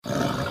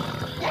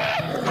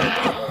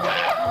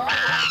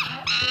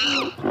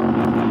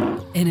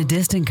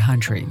distant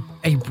country,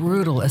 a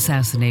brutal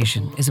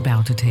assassination is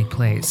about to take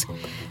place.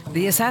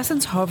 The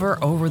assassins hover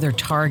over their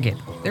target.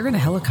 They're in a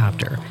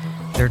helicopter.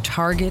 Their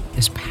target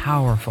is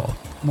powerful,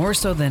 more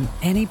so than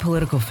any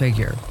political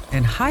figure,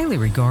 and highly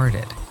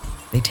regarded.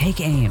 They take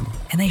aim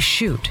and they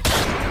shoot.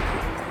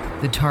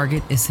 The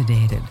target is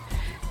sedated.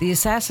 The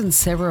assassins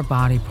sever a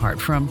body part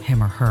from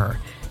him or her,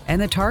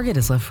 and the target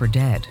is left for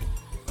dead.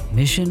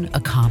 Mission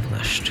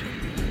accomplished.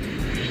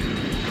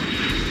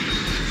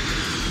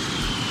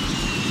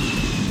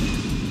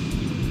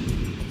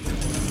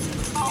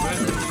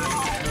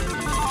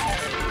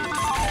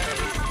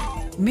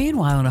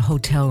 Meanwhile, in a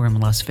hotel room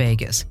in Las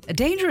Vegas, a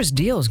dangerous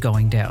deal is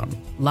going down.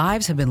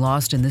 Lives have been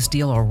lost in this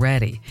deal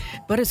already,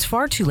 but it's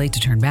far too late to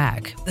turn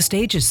back. The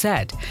stage is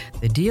set.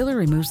 The dealer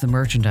removes the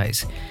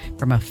merchandise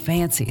from a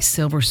fancy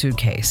silver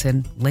suitcase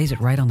and lays it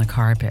right on the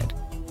carpet.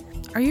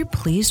 "Are you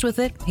pleased with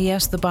it?" he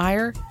asks the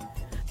buyer.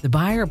 The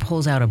buyer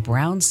pulls out a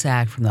brown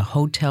sack from the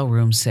hotel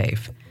room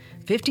safe.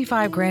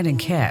 55 grand in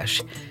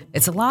cash.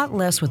 It's a lot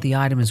less what the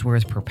item is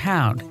worth per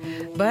pound,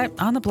 but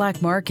on the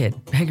black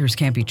market, beggars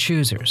can't be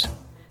choosers.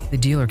 The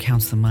dealer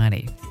counts the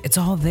money. It's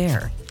all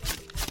there.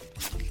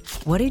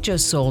 What he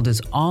just sold is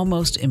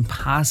almost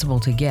impossible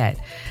to get,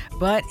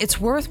 but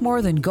it's worth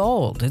more than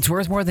gold. It's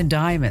worth more than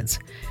diamonds,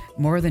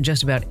 more than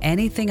just about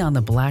anything on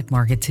the black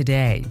market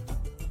today.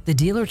 The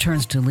dealer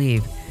turns to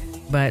leave,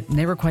 but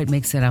never quite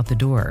makes it out the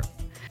door.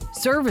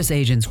 Service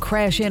agents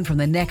crash in from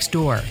the next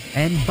door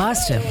and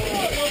bust him.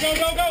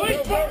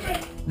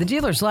 The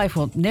dealer's life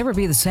will never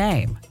be the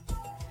same.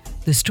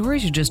 The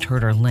stories you just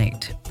heard are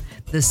linked.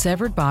 The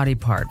severed body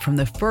part from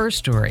the first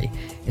story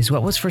is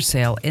what was for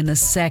sale in the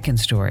second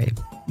story.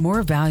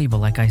 More valuable,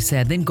 like I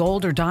said, than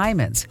gold or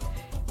diamonds.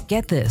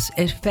 Get this,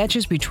 it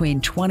fetches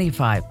between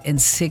 $25,000 and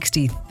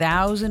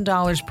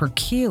 $60,000 per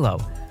kilo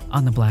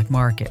on the black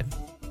market.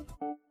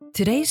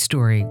 Today's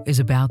story is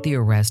about the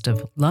arrest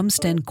of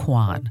Lumsden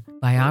Kwan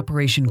by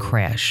Operation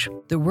Crash.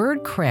 The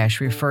word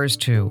crash refers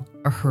to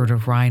a herd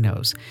of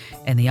rhinos,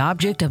 and the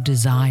object of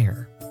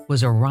desire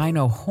was a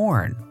rhino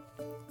horn.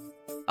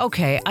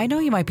 Okay, I know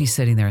you might be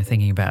sitting there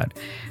thinking about,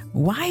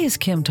 why is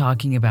Kim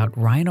talking about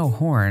rhino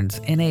horns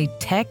in a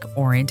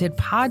tech-oriented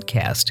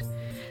podcast?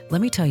 Let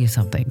me tell you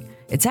something.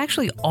 It's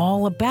actually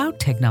all about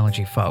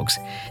technology, folks,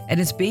 and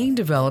it's being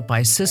developed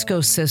by Cisco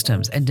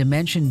Systems and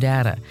Dimension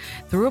Data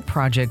through a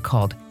project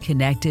called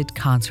Connected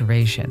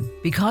Conservation.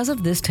 Because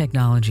of this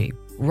technology,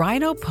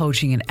 rhino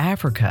poaching in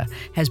Africa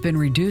has been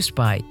reduced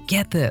by,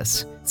 get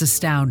this, it's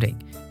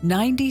astounding,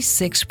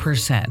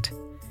 96%.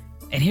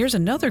 And here's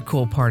another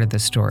cool part of the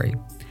story.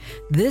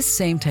 This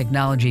same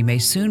technology may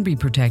soon be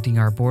protecting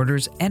our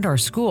borders and our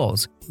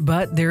schools,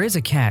 but there is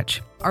a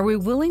catch. Are we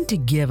willing to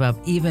give up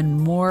even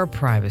more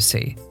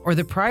privacy, or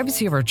the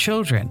privacy of our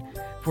children,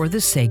 for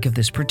the sake of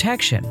this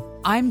protection?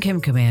 I'm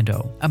Kim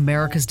Commando,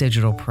 America's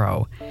Digital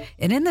Pro,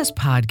 and in this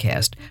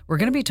podcast, we're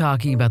going to be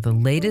talking about the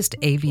latest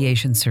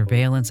aviation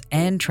surveillance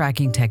and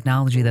tracking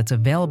technology that's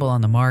available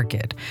on the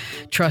market.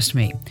 Trust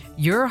me,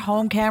 your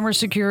home camera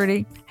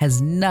security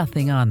has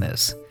nothing on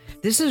this.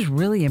 This is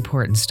really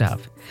important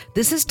stuff.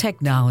 This is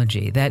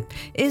technology that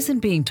isn't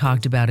being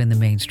talked about in the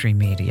mainstream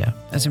media.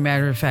 As a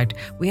matter of fact,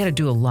 we had to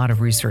do a lot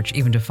of research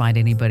even to find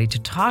anybody to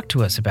talk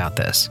to us about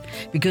this,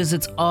 because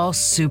it's all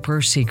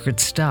super secret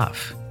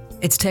stuff.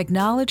 It's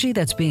technology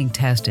that's being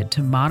tested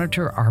to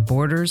monitor our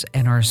borders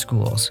and our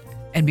schools.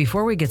 And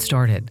before we get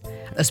started,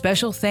 a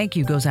special thank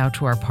you goes out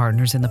to our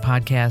partners in the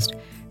podcast,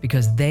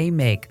 because they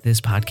make this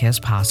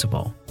podcast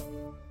possible.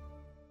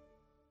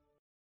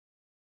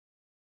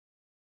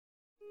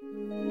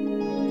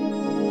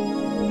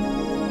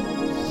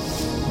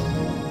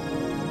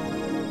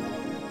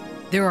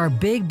 There are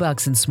big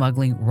bucks in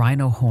smuggling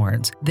rhino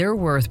horns. They're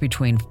worth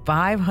between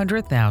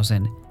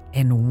 $500,000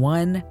 and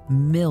 $1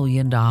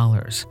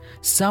 million,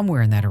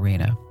 somewhere in that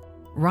arena.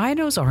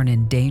 Rhinos are an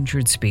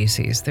endangered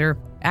species. They're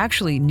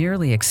actually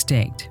nearly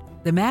extinct.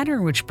 The manner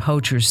in which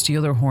poachers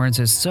steal their horns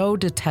is so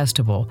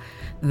detestable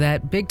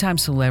that big-time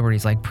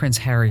celebrities like Prince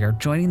Harry are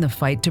joining the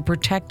fight to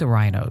protect the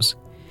rhinos.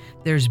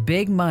 There's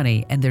big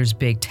money and there's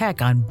big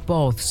tech on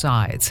both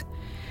sides.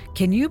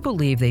 Can you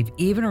believe they've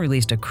even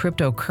released a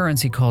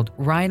cryptocurrency called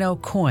Rhino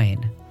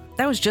Coin?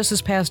 That was just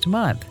this past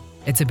month.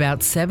 It's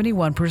about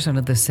 71%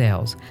 of the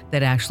sales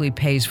that actually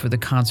pays for the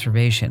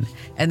conservation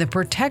and the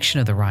protection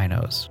of the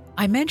rhinos.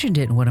 I mentioned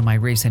it in one of my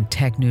recent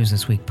Tech News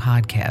This Week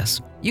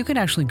podcasts. You can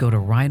actually go to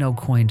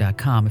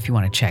rhinocoin.com if you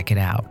want to check it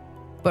out.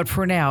 But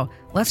for now,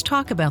 let's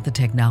talk about the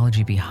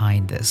technology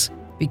behind this,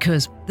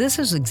 because this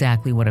is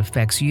exactly what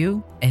affects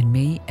you and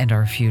me and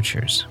our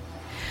futures.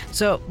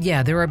 So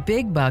yeah, there are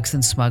big bucks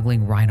in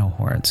smuggling rhino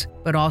horns,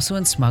 but also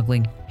in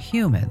smuggling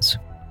humans.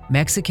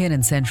 Mexican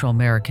and Central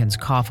Americans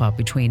cough up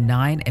between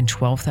 $9,000 and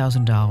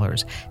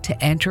 $12,000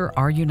 to enter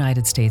our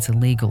United States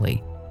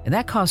illegally, and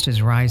that cost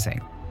is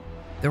rising.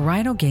 The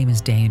rhino game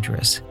is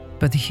dangerous,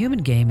 but the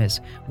human game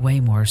is way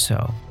more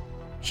so.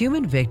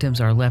 Human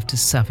victims are left to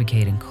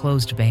suffocate in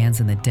closed vans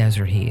in the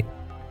desert heat.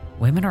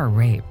 Women are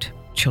raped,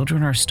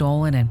 children are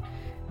stolen and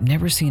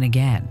never seen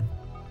again.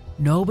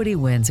 Nobody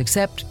wins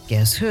except,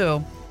 guess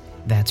who?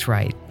 That's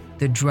right,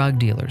 the drug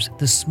dealers,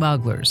 the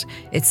smugglers.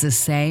 It's the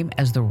same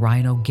as the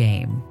rhino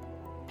game.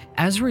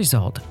 As a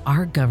result,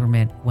 our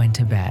government went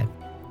to bed.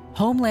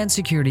 Homeland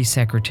Security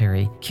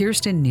Secretary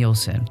Kirstjen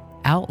Nielsen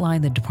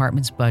outlined the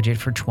department's budget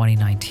for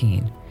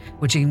 2019,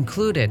 which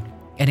included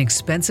an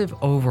expensive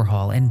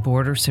overhaul in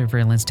border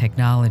surveillance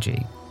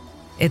technology.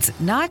 It's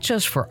not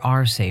just for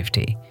our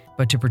safety,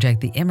 but to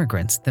protect the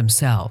immigrants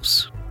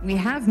themselves. We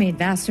have made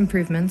vast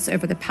improvements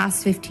over the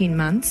past 15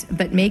 months,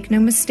 but make no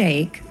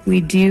mistake,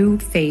 we do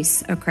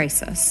face a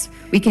crisis.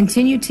 We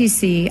continue to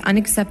see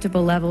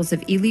unacceptable levels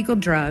of illegal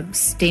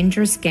drugs,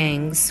 dangerous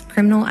gangs,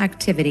 criminal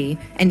activity,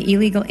 and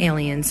illegal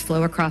aliens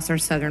flow across our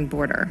southern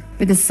border.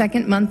 For the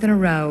second month in a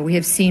row, we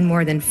have seen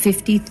more than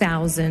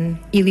 50,000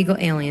 illegal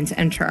aliens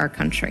enter our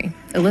country.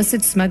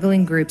 Illicit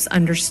smuggling groups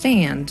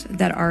understand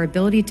that our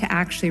ability to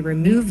actually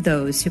remove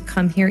those who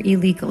come here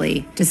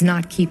illegally does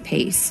not keep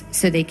pace,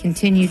 so they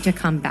continue to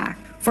come back.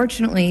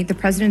 Fortunately, the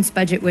president's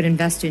budget would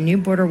invest in new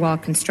border wall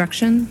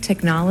construction,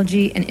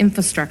 technology, and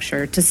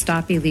infrastructure to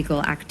stop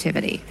illegal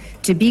activity.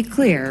 To be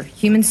clear,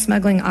 human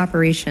smuggling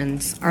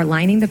operations are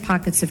lining the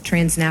pockets of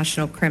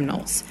transnational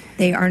criminals.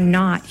 They are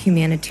not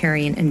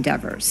humanitarian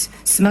endeavors.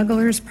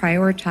 Smugglers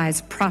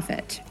prioritize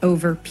profit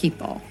over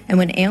people. And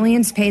when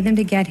aliens pay them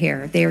to get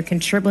here, they are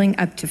contributing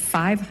up to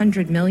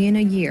 $500 million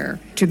a year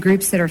to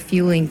groups that are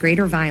fueling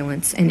greater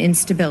violence and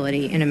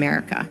instability in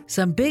America.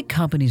 Some big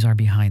companies are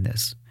behind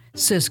this.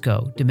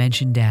 Cisco,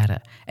 Dimension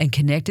Data, and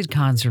Connected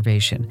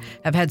Conservation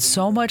have had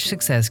so much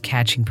success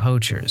catching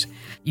poachers.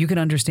 You can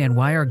understand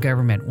why our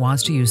government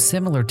wants to use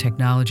similar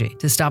technology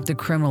to stop the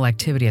criminal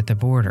activity at the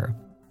border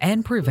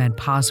and prevent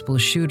possible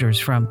shooters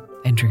from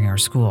entering our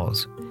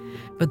schools.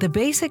 But the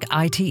basic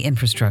IT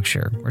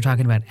infrastructure, we're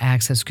talking about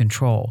access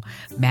control,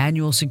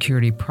 manual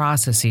security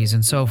processes,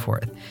 and so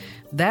forth,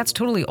 that's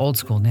totally old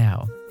school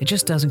now. It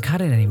just doesn't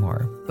cut it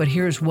anymore. But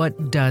here's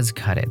what does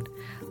cut it.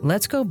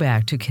 Let's go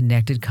back to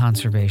Connected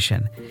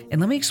Conservation,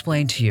 and let me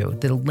explain to you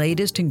the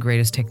latest and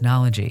greatest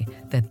technology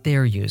that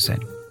they're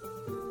using.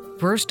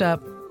 First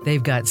up,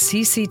 they've got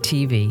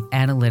CCTV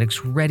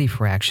analytics ready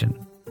for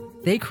action.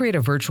 They create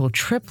a virtual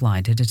trip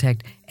line to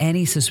detect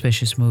any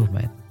suspicious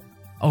movement.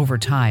 Over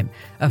time,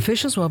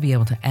 officials will be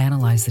able to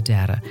analyze the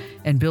data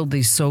and build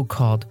these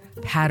so-called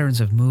patterns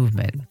of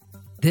movement.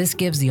 This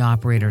gives the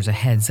operators a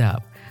heads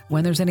up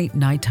when there's any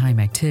nighttime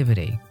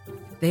activity.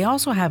 They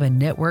also have a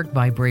network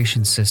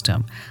vibration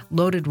system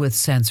loaded with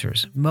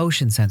sensors,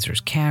 motion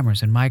sensors,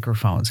 cameras, and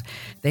microphones.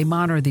 They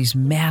monitor these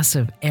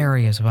massive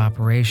areas of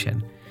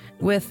operation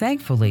with,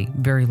 thankfully,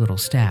 very little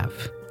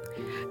staff.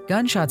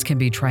 Gunshots can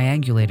be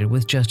triangulated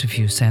with just a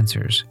few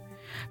sensors.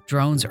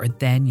 Drones are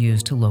then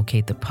used to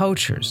locate the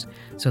poachers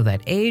so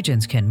that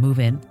agents can move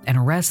in and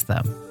arrest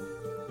them.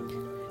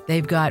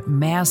 They've got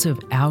massive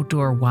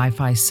outdoor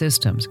Wi-Fi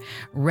systems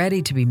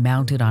ready to be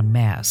mounted en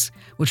masse,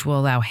 which will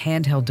allow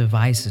handheld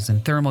devices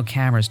and thermal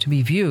cameras to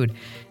be viewed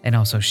and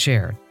also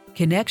shared.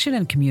 Connection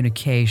and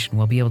communication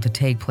will be able to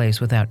take place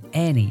without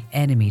any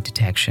enemy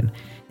detection,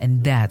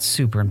 and that's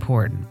super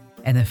important.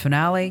 And the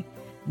finale,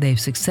 they've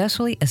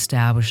successfully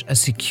established a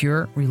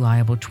secure,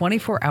 reliable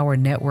 24-hour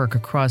network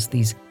across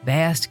these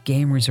vast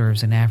game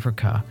reserves in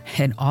Africa,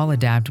 and all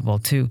adaptable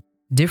to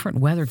different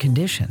weather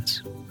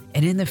conditions.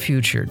 And in the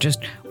future,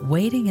 just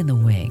waiting in the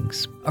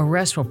wings,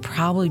 arrests will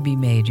probably be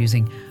made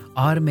using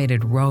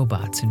automated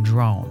robots and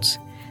drones.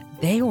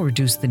 They will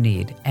reduce the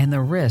need and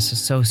the risks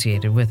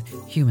associated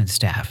with human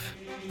staff.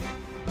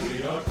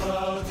 We are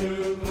proud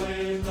to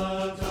claim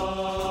the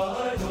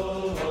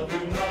title of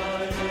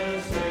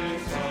United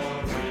States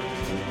Army.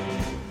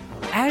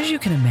 As you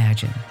can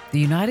imagine, the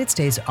United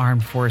States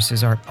Armed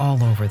Forces are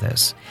all over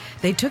this.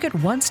 They took it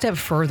one step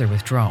further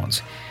with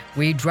drones.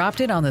 We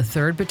dropped it on the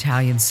 3rd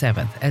Battalion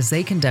 7th as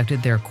they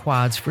conducted their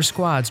quads for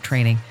squads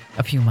training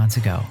a few months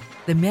ago.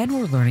 The men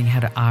were learning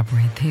how to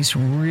operate these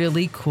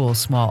really cool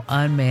small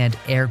unmanned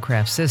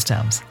aircraft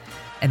systems.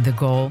 And the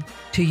goal?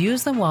 To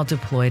use them while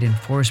deployed in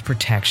force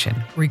protection,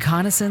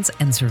 reconnaissance,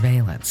 and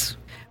surveillance.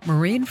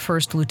 Marine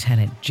First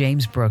Lieutenant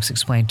James Brooks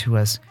explained to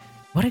us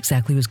what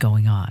exactly was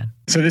going on.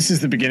 So this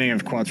is the beginning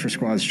of Quads for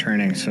Squads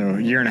training. So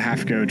a year and a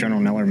half ago, General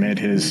Neller made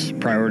his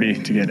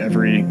priority to get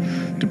every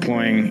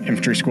deploying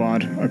infantry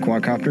squad a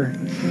quadcopter.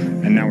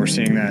 And now we're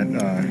seeing that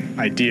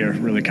idea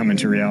really come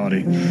into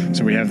reality.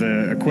 So we have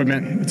the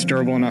equipment, it's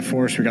durable enough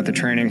for us. We got the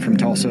training from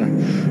Tulsa,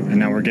 and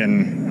now we're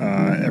getting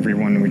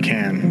everyone we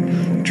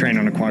can trained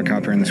on a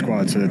quadcopter in the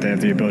squad so that they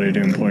have the ability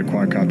to employ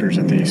quadcopters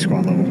at the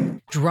squad level.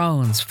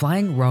 Drones,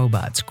 flying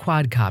robots,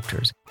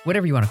 quadcopters,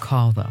 whatever you want to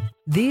call them.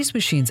 These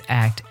machines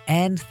act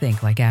and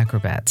think like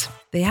acrobats.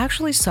 They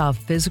actually solve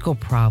physical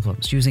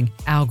problems using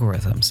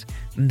algorithms,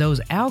 and those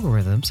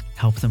algorithms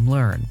help them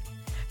learn.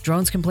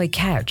 Drones can play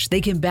catch,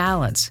 they can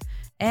balance,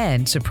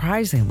 and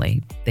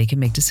surprisingly, they can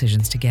make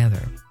decisions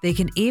together. They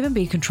can even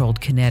be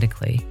controlled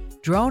kinetically.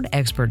 Drone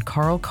expert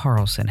Carl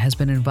Carlson has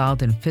been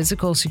involved in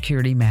physical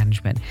security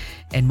management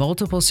and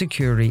multiple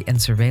security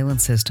and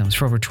surveillance systems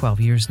for over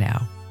 12 years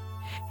now.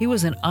 He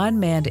was an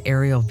unmanned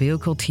aerial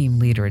vehicle team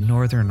leader in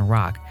northern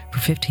Iraq for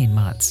 15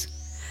 months.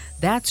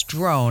 That's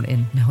drone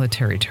in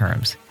military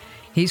terms.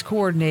 He's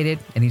coordinated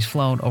and he's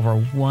flown over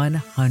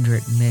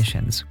 100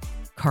 missions.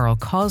 Carl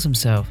calls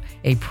himself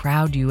a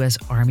proud U.S.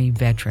 Army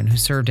veteran who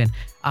served in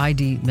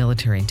ID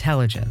military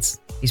intelligence.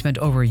 He spent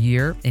over a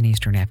year in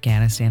eastern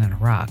Afghanistan and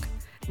Iraq,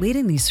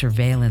 leading these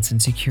surveillance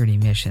and security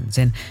missions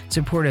in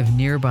support of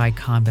nearby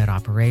combat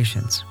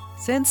operations.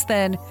 Since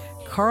then,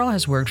 Carl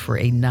has worked for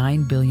a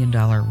 $9 billion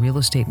real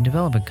estate and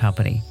development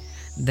company,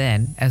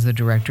 then as the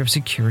director of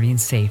security and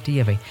safety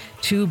of a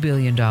 $2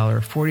 billion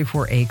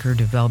 44-acre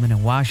development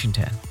in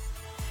Washington.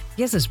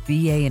 He has his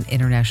BA in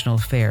International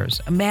Affairs,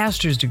 a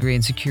master's degree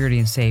in security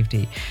and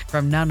safety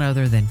from none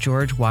other than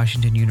George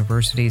Washington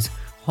University's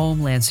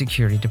Homeland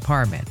Security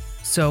Department.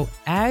 So,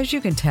 as you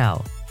can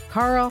tell,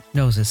 Carl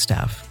knows his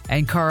stuff.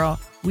 And Carl,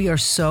 we are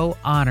so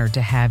honored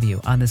to have you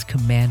on this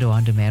Commando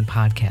on Demand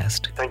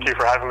podcast. Thank you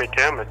for having me,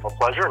 Kim. It's a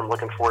pleasure. I'm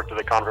looking forward to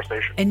the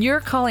conversation. And you're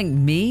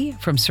calling me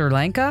from Sri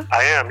Lanka?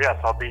 I am, yes.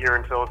 I'll be here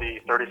until the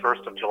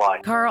 31st of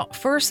July. Carl,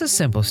 first the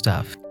simple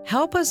stuff.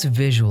 Help us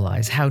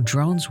visualize how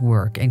drones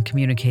work and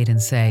communicate in,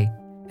 say,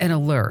 an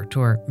alert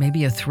or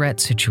maybe a threat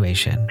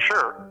situation.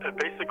 Sure.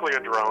 Basically, a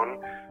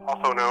drone,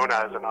 also known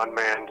as an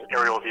unmanned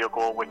aerial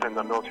vehicle within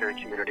the military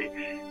community,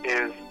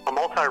 is a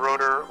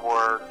multi-rotor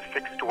or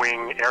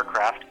fixed-wing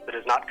aircraft that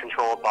is not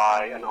controlled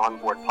by an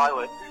onboard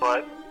pilot,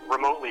 but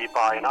remotely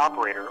by an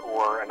operator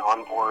or an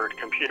onboard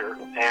computer.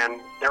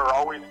 And there are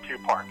always two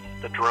parts,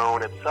 the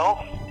drone itself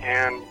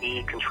and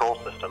the control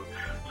system,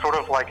 sort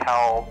of like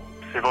how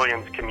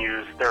civilians can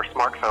use their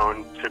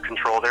smartphone to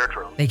control their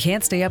drone. They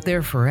can't stay up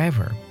there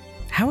forever.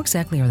 How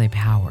exactly are they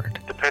powered?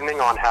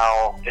 Depending on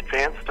how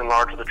advanced and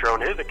large the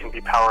drone is, it can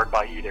be powered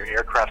by either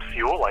aircraft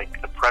fuel,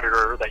 like the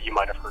Predator that you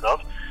might have heard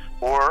of,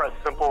 or a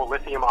simple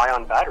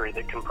lithium-ion battery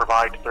that can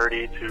provide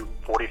 30 to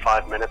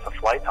 45 minutes of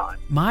flight time.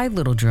 My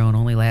little drone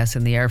only lasts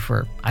in the air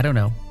for,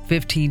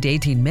 15 to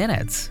 18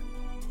 minutes.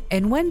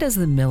 And when does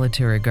the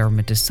military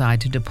government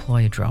decide to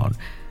deploy a drone?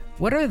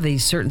 What are the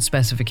certain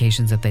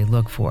specifications that they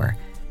look for?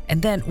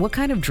 And then what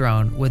kind of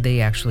drone would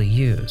they actually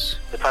use?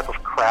 The type of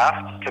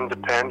craft can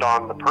depend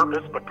on the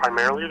purpose, but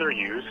primarily they're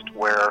used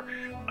where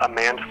a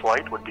manned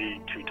flight would be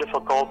too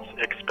difficult,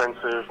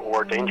 expensive,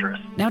 or dangerous.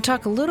 Now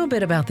talk a little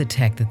bit about the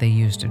tech that they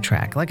use to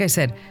track. Like I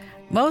said,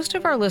 most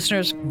of our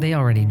listeners, they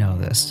already know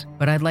this,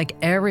 but I'd like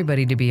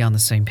everybody to be on the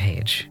same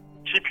page.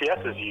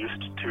 GPS is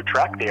used to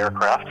track the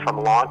aircraft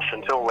from launch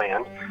until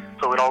land,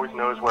 so it always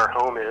knows where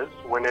home is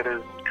when it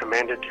is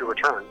commanded to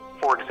return.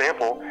 For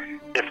example,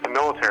 if the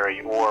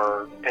military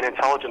or an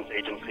intelligence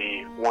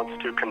agency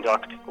wants to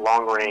conduct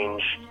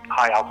long-range,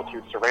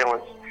 high-altitude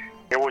surveillance,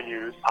 it will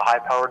use a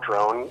high-powered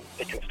drone.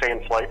 It can stay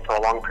in flight for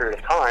a long period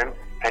of time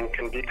and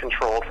can be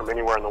controlled from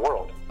anywhere in the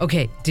world.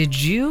 Okay, did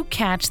you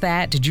catch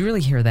that? Did you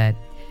really hear that?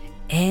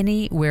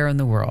 Anywhere in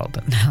the world.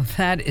 Now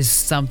that is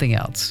something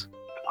else.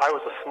 I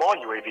was a small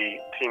UAV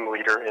team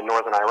leader in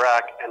northern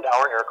Iraq, and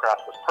our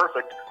aircraft was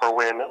perfect for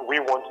when we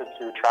wanted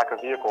to track a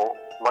vehicle,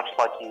 much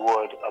like you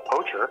would a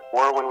poacher,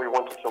 or when we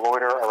wanted to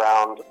loiter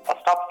around a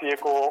stopped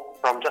vehicle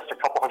from just a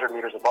couple hundred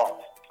meters above.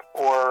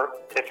 Or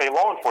if a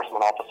law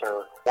enforcement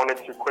officer wanted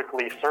to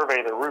quickly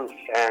survey the roof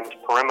and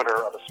perimeter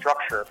of a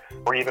structure,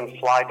 or even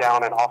fly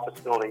down an office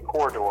building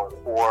corridor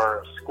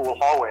or school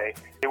hallway,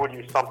 it would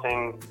use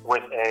something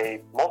with a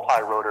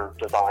multi-rotor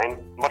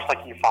design, much like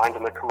you find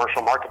in the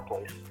commercial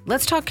marketplace.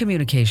 Let's talk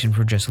communication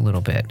for just a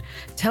little bit.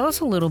 Tell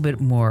us a little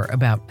bit more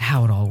about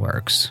how it all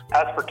works.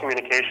 As for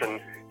communication,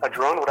 a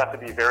drone would have to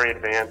be very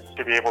advanced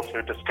to be able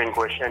to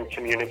distinguish and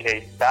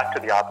communicate back to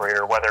the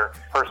operator whether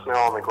personnel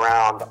on the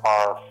ground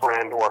are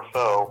friend or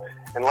foe,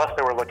 unless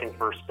they were looking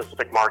for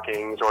specific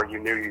markings or you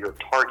knew your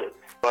target.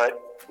 But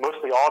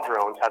mostly all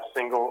drones have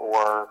single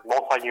or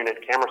multi-unit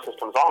camera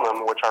systems on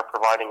them, which are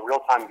providing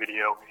real-time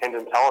video and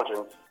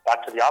intelligence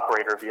back to the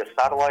operator via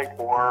satellite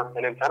or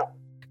an antenna.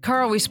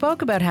 Carl, we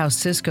spoke about how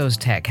Cisco's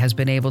tech has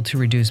been able to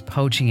reduce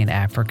poaching in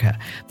Africa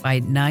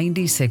by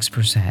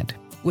 96%.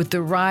 With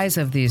the rise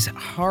of these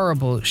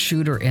horrible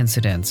shooter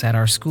incidents at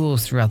our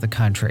schools throughout the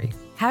country,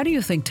 how do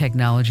you think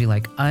technology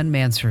like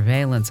unmanned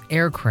surveillance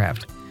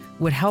aircraft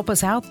would help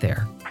us out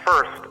there?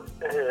 First,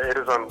 it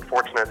is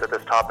unfortunate that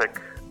this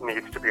topic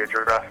needs to be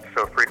addressed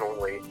so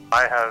frequently.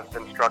 I have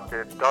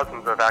instructed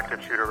dozens of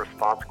active shooter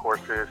response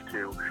courses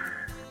to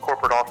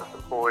corporate office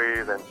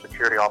employees and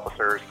security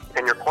officers.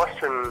 And your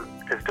question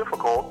is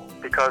difficult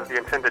because the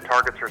intended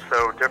targets are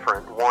so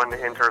different. One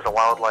enters a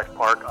wildlife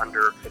park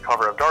under the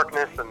cover of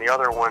darkness, and the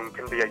other one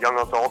can be a young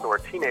adult or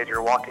a teenager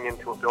walking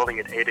into a building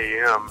at 8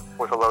 a.m.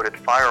 with a loaded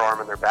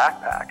firearm in their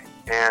backpack.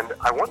 And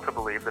I want to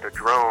believe that a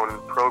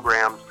drone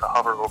programmed to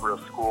hover over a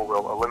school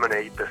will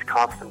eliminate this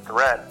constant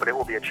threat, but it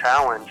will be a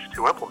challenge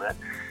to implement.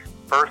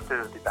 First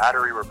is the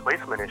battery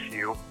replacement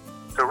issue.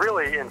 So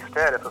really,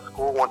 instead, if a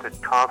school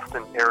wanted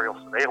constant aerial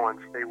surveillance,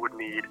 they would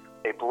need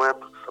a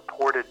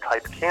blimp-supported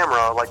type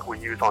camera like we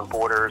use on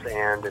borders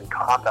and in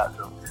combat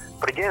zones.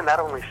 But again,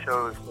 that only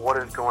shows what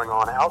is going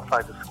on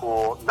outside the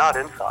school, not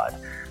inside.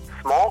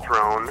 small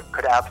drone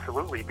could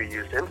absolutely be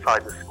used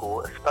inside the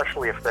school,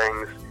 especially if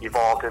things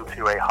evolved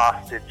into a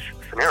hostage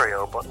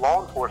scenario. But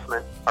law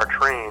enforcement are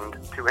trained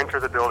to enter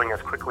the building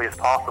as quickly as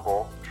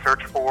possible,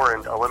 search for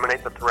and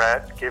eliminate the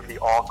threat, give the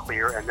all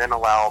clear, and then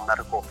allow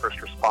medical first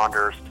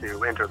responders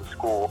to enter the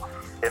school.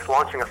 If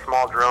launching a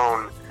small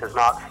drone does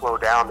not slow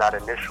down that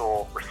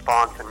initial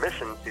response and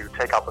mission to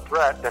take out the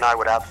threat, then I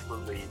would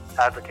absolutely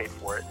advocate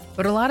for it.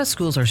 But a lot of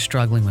schools are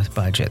struggling with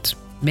budgets.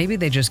 Maybe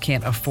they just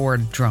can't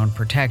afford drone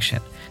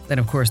protection. Then,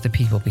 of course, the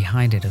people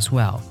behind it as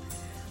well.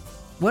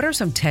 What are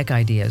some tech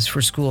ideas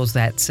for schools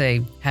that,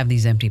 say, have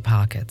these empty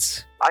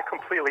pockets? I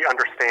completely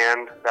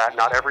understand that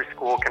not every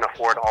school can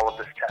afford all of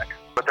this tech,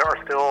 but there are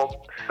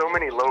still so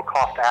many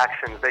low-cost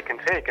actions they can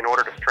take in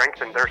order to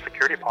strengthen their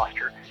security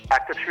posture.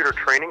 Active shooter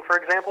training, for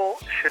example,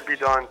 should be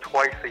done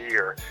twice a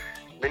year.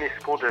 Many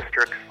school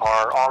districts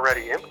are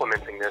already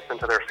implementing this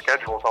into their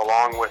schedules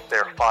along with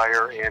their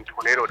fire and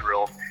tornado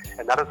drills,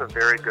 and that is a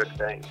very good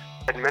thing.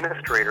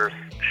 Administrators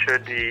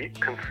should be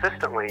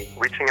consistently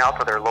reaching out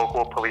to their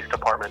local police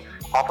department.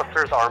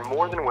 Officers are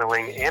more than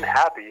willing and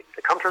happy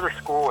to come to their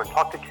school and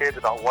talk to kids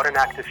about what an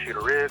active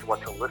shooter is,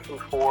 what to listen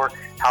for,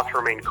 how to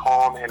remain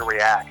calm and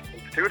react.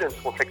 And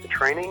students will take the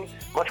training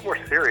much more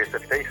serious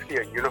if they see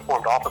a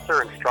uniformed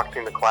officer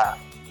instructing the class.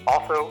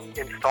 Also,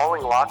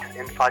 installing locks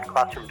inside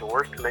classroom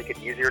doors to make it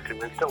easier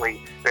to instantly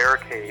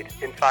barricade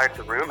inside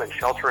the room and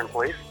shelter in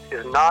place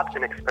is not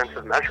an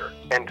expensive measure.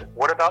 And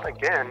what about,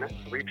 again,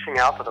 reaching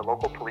out to the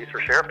local police or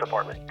sheriff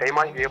department? They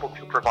might be able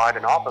to provide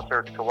an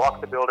officer to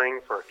walk the building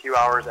for a few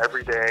hours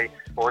every day,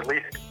 or at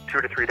least 2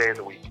 to 3 days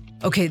a week.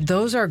 Okay,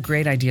 those are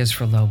great ideas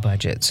for low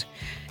budgets.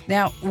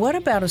 Now, what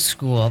about a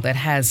school that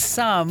has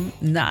some,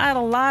 not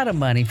a lot of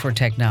money for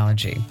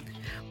technology?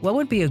 What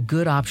would be a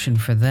good option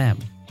for them?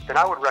 Then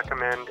I would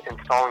recommend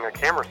installing a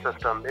camera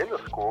system in the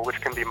school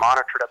which can be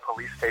monitored at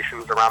police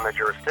stations around the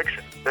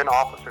jurisdiction. Then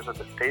officers at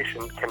the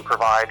station can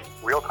provide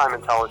real-time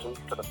intelligence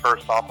to the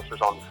first officers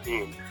on the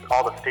scene.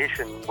 All the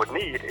station would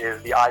need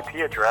is the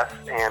IP address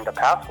and a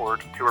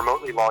password to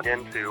remotely log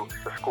into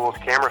the school's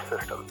camera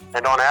system.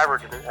 And on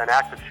average, an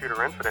active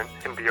shooter incident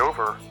can be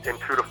over in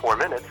 2 to 4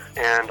 minutes,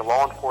 and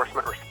law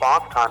enforcement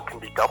response time can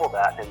be double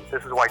that. And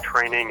this is why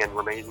training and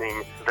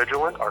remaining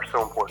vigilant are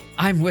so important.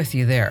 I'm with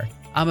you there.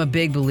 I'm a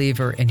big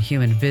believer in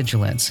human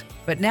vigilance.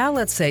 But now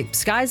let's say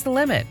sky's the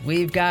limit.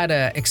 We've got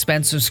an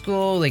expensive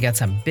school. They got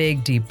some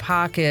big, deep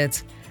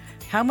pockets.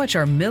 How much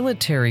are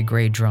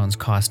military-grade drones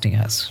costing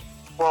us?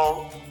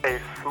 Well, a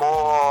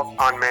small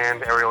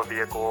unmanned aerial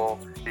vehicle,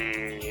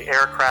 the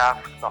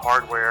aircraft, the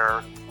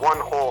hardware, one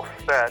whole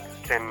set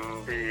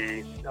can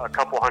be a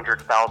couple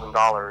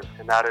 $100,000,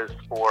 and that is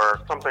for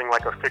something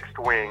like a fixed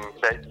wing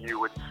that you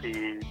would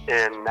see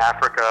in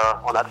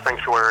Africa on that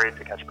sanctuary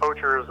to catch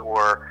poachers,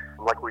 or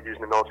like we'd use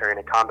in the military in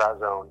a combat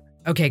zone.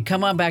 Okay,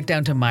 come on back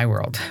down to my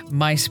world,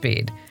 my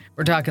speed.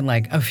 We're talking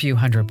like a few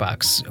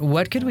 $100.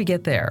 What could we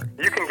get there?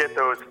 You can get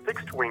those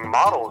fixed wing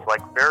models,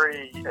 like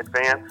very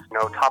advanced,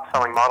 top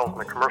selling models in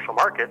the commercial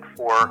market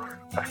for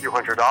a few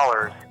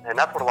 $100s. And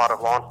that's what a lot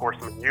of law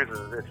enforcement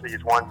uses. It's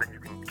these ones that you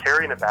can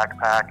carry in a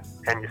backpack,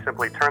 and you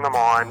simply turn them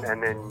on,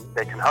 and then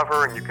they can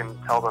hover, and you can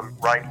tell them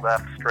right,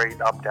 left, straight,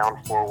 up,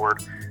 down,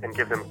 forward, and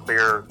give them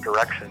clear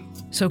direction.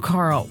 So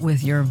Carl,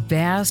 with your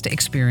vast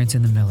experience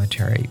in the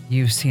military,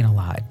 you've seen a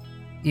lot.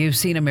 You've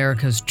seen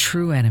America's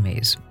true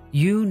enemies.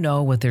 You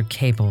know what they're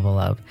capable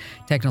of,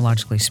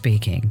 technologically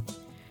speaking.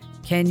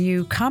 Can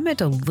you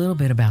comment a little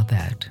bit about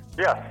that?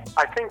 Yes,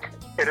 I think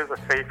it is a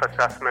safe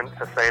assessment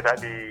to say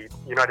that the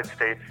United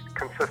States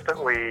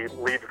consistently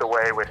leads the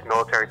way with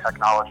military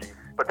technology.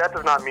 But that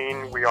does not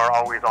mean we are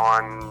always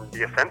on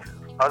the offensive.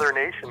 Other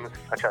nations,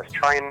 such as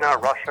China,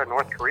 Russia,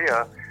 North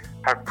Korea,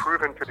 have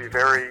proven to be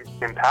very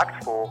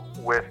impactful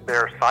with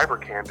their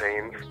cyber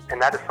campaigns,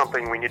 and that is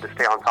something we need to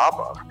stay on top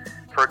of.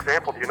 For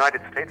example, the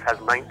United States has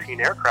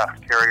 19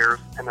 aircraft carriers,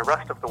 and the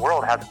rest of the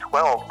world has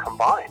 12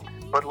 combined.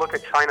 But look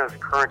at China's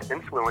current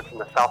influence in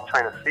the South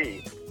China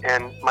Sea.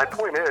 And my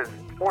point is,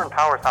 foreign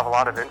powers have a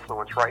lot of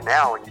influence right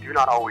now, and you do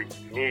not always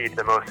need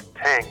the most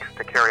tanks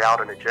to carry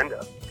out an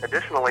agenda.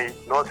 Additionally,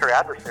 military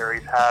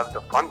adversaries have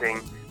the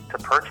funding to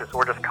purchase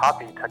or just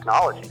copy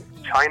technology.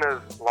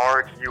 China's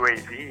large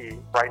UAV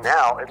right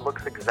now, it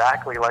looks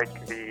exactly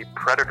like the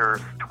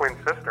Predator's twin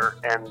sister,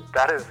 and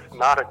that is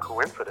not a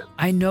coincidence.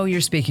 I know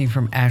you're speaking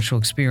from actual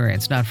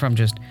experience, not from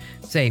just,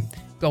 say,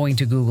 going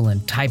to Google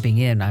and typing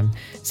in. I'm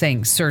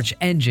saying search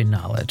engine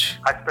knowledge.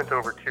 I spent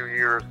over 2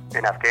 years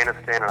in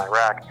Afghanistan and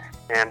Iraq,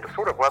 and the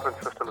sort of weapon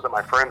systems that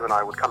my friends and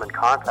I would come in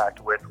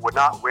contact with would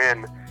not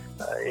win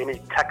any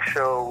tech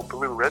show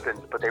blue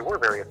ribbons, but they were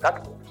very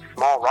effective.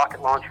 Small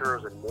rocket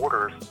launchers and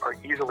mortars are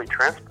easily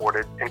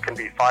transported and can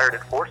be fired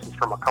at forces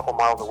from a couple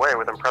miles away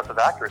with impressive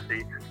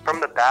accuracy from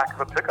the back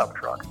of a pickup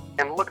truck.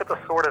 And look at the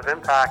sort of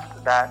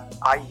impact that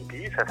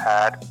IEDs have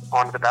had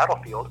on the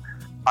battlefield.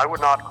 I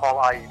would not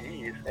call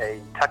IEDs a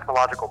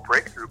technological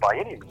breakthrough by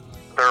any means,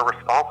 they're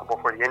responsible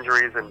for the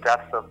injuries and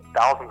deaths of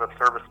thousands of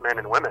servicemen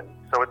and women.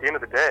 So at the end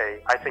of the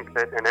day, I think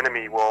that an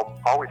enemy will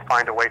always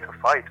find a way to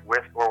fight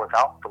with or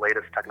without the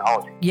latest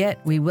technology. Yet,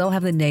 we will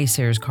have the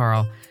naysayers,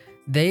 Carl.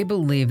 They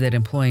believe that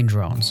employing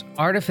drones,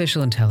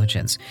 artificial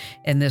intelligence,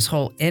 and this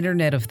whole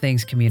Internet of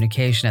Things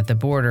communication at the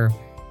border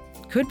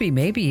could be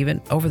maybe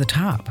even over the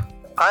top.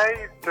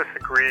 I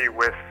disagree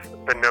with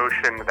the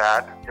notion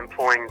that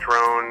employing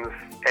drones,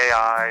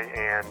 AI,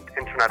 and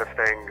Internet of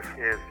Things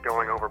is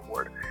going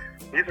overboard.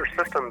 These are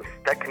systems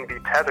that can be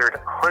tethered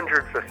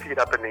hundreds of feet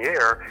up in the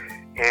air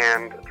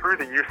and, through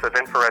the use of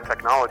infrared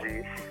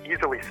technology,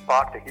 easily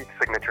spot the heat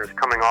signatures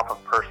coming off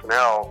of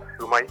personnel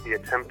who might be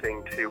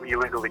attempting to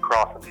illegally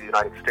cross into the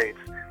United States.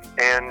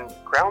 And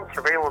ground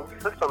surveillance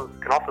systems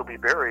can also be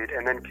buried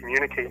and then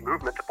communicate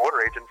movement to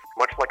border agents,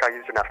 much like I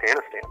used in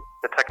Afghanistan.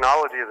 The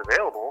technology is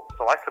available,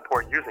 so I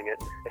support using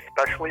it,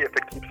 especially if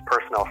it keeps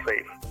personnel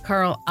safe.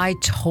 Carl, I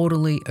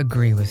totally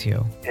agree with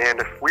you. And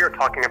if we are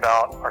talking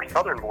about our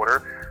southern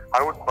border,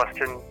 I would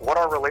question what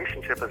our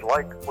relationship is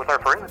like with our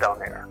friends down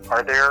there.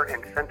 Are there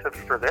incentives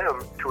for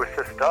them to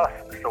assist us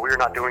so we are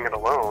not doing it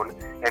alone?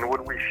 And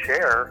would we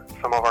share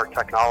some of our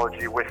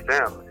technology with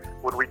them?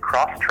 Would we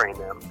cross-train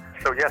them?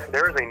 So yes,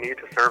 there is a need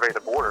to survey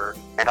the border,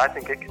 and I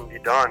think it can be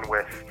done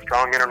with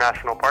strong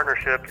international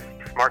partnerships,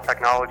 smart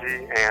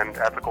technology, and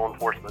ethical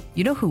enforcement.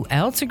 You know who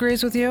else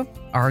agrees with you?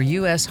 Our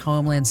U.S.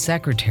 Homeland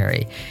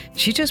Secretary.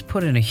 She just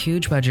put in a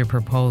huge budget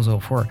proposal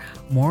for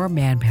more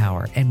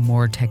manpower and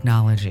more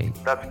technology.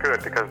 That's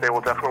good, because they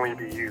will definitely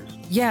be used.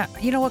 Yeah,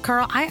 you know what,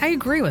 Carl? I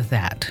agree with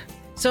that.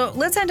 So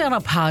let's end on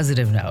a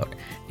positive note.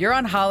 You're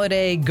on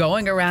holiday,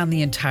 going around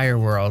the entire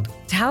world.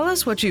 Tell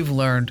us what you've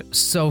learned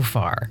so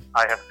far.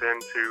 I have been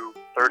to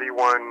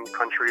 31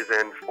 countries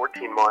in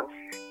 14 months,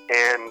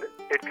 and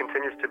it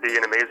continues to be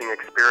an amazing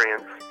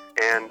experience.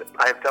 And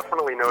I've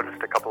definitely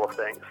noticed a couple of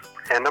things.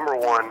 And number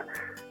one,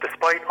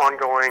 despite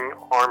ongoing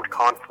armed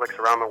conflicts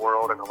around the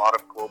world and a lot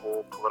of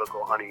global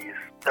political unease,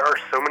 there are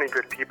so many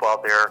good people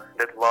out there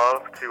that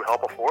love to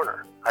help a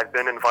foreigner. I've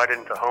been invited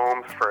into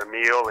homes for a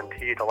meal and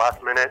tea at the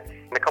last minute.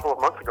 And a couple of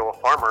months ago, a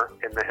farmer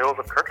in the hills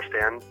of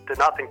Kyrgyzstan did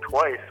not think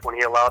twice when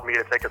he allowed me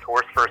to take his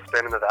horse for a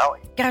spin in the valley.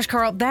 Gosh,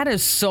 Carl, that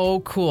is so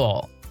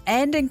cool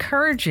and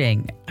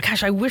encouraging.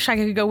 Gosh, I wish I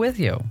could go with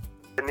you.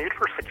 The need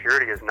for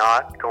security is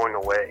not going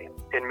away.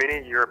 In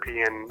many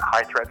European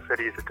high-threat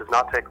cities, it does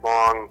not take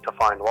long to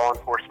find law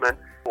enforcement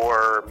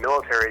or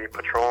military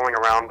patrolling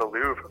around the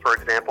Louvre, for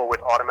example,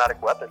 with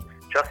automatic weapons.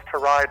 Just to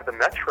ride the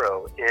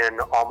metro in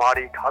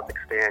Almaty,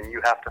 Kazakhstan,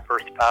 you have to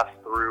first pass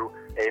through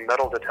a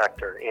metal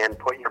detector and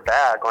put your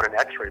bag on an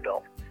X-ray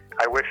belt.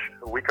 I wish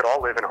we could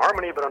all live in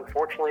harmony, but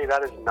unfortunately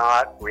that is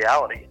not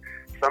reality.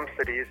 Some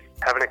cities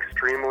have an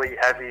extremely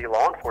heavy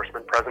law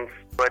enforcement presence,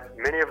 but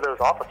many of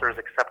those officers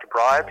accept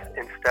bribes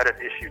instead of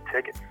issue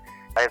tickets.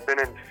 I have been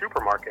in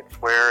supermarkets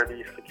where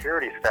the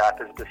security staff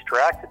is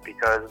distracted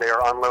because they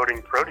are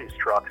unloading produce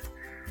trucks.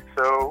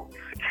 So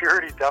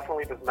security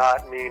definitely does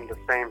not mean the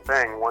same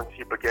thing once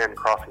you begin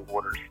crossing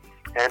borders.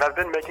 And I've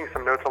been making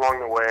some notes along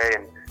the way,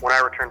 and when I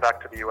return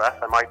back to the U.S.,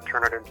 I might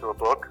turn it into a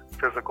book,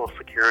 Physical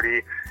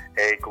Security,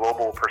 a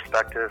Global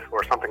Perspective,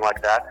 or something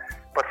like that.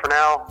 But for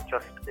now,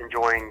 just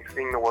enjoying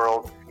seeing the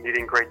world,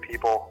 meeting great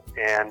people,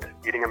 and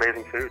eating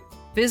amazing food.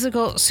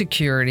 Physical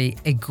Security,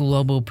 a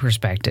Global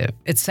Perspective.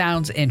 It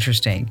sounds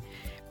interesting.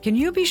 Can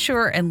you be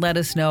sure and let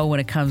us know when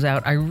it comes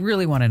out? I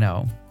really want to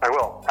know. I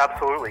will,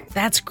 absolutely.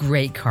 That's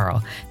great,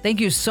 Carl. Thank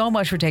you so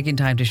much for taking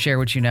time to share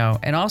what you know,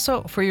 and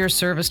also for your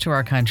service to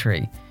our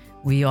country.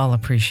 We all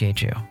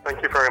appreciate you.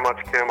 Thank you very much,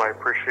 Kim. I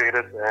appreciate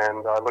it,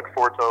 and I look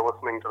forward to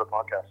listening to the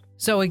podcast.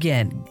 So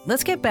again,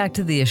 let's get back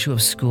to the issue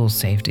of school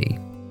safety.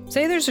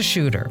 Say there's a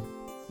shooter.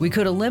 We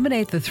could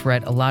eliminate the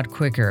threat a lot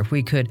quicker if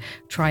we could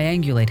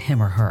triangulate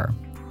him or her.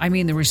 I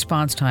mean, the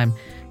response time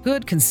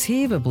could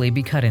conceivably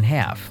be cut in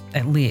half,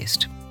 at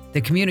least.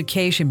 The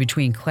communication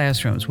between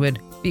classrooms would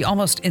be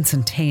almost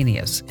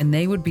instantaneous, and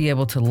they would be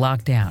able to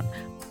lock down.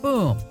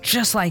 Boom,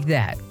 just like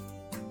that.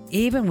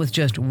 Even with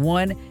just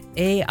one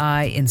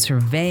AI in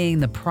surveying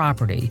the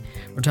property,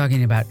 we're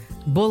talking about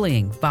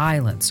bullying,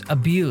 violence,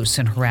 abuse,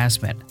 and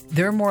harassment.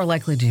 They're more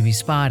likely to be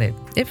spotted,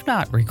 if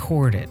not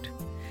recorded.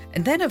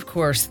 And then, of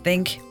course,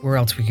 think where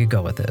else we could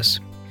go with this.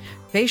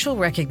 Facial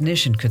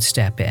recognition could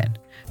step in,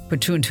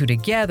 put two and two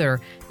together,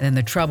 and then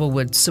the trouble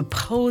would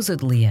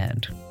supposedly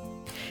end.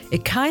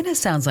 It kind of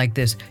sounds like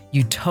this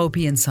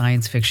utopian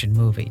science fiction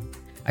movie.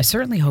 I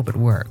certainly hope it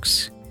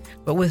works.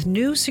 But with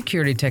new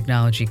security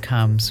technology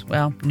comes,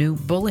 well, new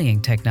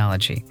bullying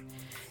technology.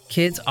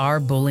 Kids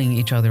are bullying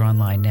each other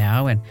online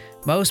now, and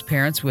most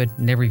parents would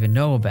never even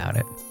know about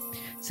it.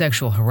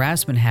 Sexual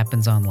harassment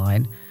happens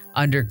online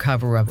under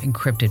cover of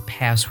encrypted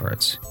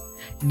passwords.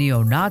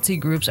 Neo-Nazi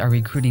groups are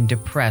recruiting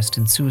depressed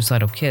and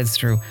suicidal kids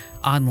through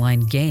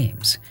online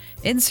games.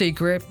 In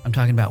secret, I'm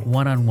talking about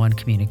one-on-one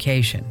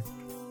communication.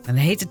 And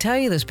I hate to tell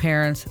you this,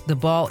 parents, the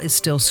ball is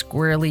still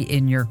squarely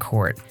in your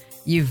court.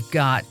 You've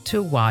got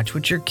to watch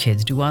what your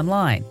kids do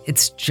online.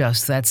 It's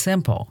just that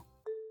simple.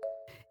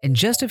 In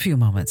just a few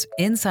moments,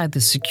 inside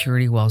the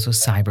security walls of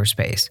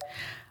cyberspace,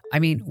 I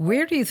mean,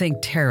 where do you think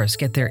terrorists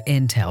get their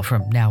intel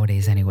from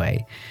nowadays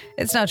anyway?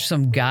 It's not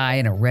some guy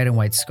in a red and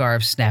white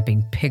scarf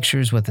snapping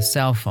pictures with a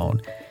cell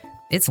phone.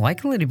 It's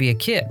likely to be a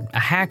kid, a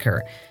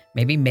hacker,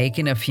 maybe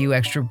making a few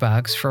extra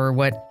bucks for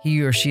what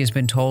he or she has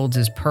been told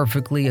is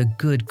perfectly a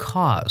good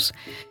cause.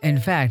 In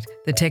fact,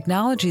 the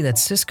technology that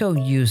Cisco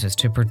uses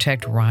to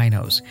protect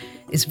rhinos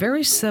is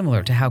very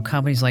similar to how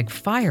companies like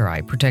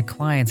FireEye protect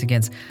clients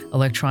against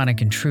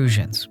electronic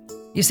intrusions.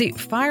 You see,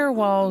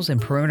 firewalls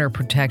and perimeter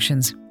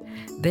protections,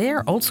 they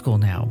are old school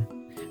now.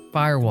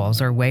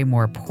 Firewalls are way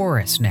more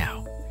porous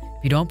now.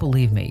 If you don't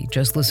believe me,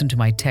 just listen to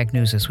my Tech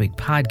News This Week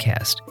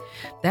podcast.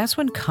 That's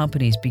when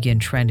companies begin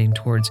trending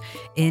towards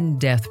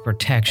in-depth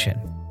protection.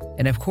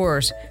 And of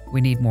course, we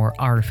need more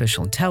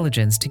artificial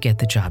intelligence to get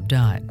the job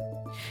done.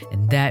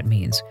 And that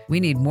means we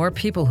need more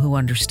people who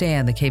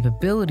understand the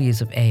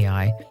capabilities of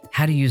AI,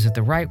 how to use it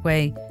the right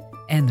way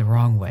and the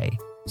wrong way.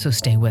 So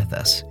stay with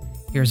us.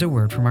 Here's a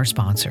word from our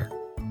sponsor.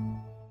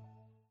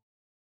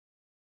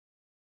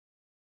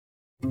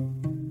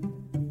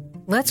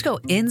 Let's go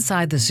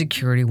inside the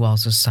security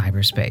walls of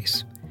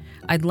cyberspace.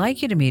 I'd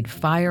like you to meet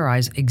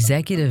FireEye's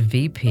Executive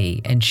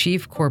VP and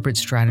Chief Corporate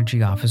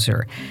Strategy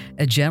Officer,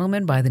 a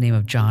gentleman by the name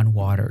of John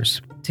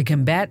Waters. To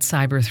combat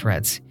cyber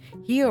threats,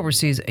 he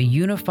oversees a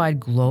unified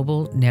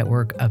global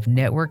network of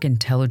network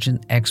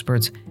intelligence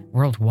experts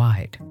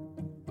worldwide.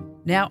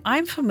 Now,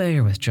 I'm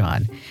familiar with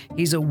John.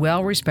 He's a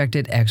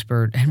well-respected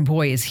expert, and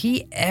boy, is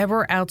he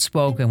ever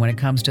outspoken when it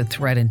comes to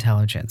threat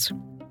intelligence.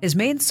 His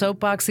main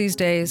soapbox these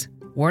days?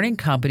 Warning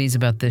companies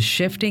about the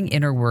shifting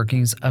inner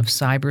workings of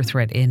cyber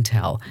threat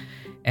intel,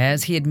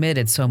 as he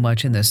admitted so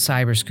much in the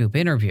CyberScoop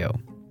interview.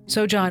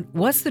 So, John,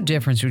 what's the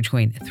difference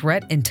between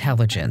threat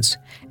intelligence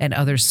and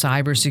other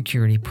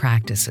cybersecurity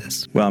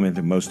practices? Well, I mean,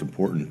 the most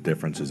important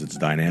difference is it's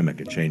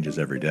dynamic. It changes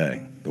every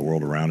day. The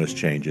world around us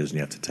changes, and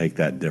you have to take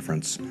that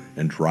difference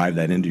and drive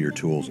that into your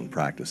tools and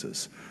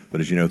practices.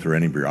 But as you know, through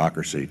any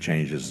bureaucracy,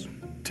 change is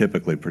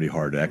typically pretty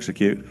hard to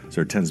execute. So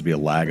there tends to be a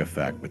lag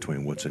effect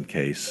between what's in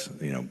case,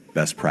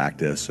 best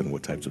practice and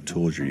what types of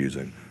tools you're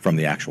using from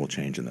the actual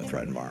change in the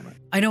threat environment.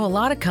 I know a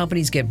lot of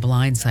companies get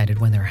blindsided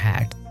when they're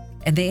hacked,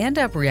 and they end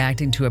up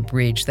reacting to a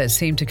breach that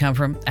seemed to come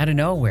from out of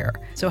nowhere.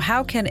 So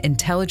how can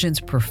intelligence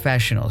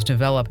professionals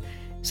develop,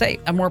 say,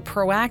 a more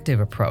proactive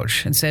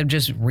approach instead of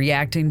just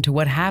reacting to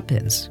what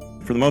happens?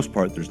 For the most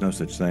part, there's no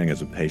such thing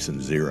as a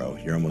patient zero.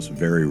 You're almost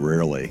very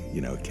rarely,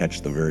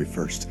 catch the very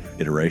first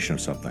iteration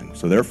of something.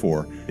 So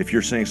therefore, if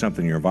you're seeing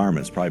something in your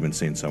environment, it's probably been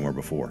seen somewhere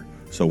before.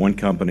 So one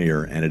company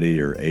or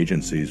entity or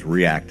agency's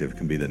reactive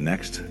can be the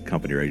next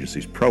company or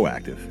agency's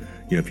proactive,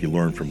 if you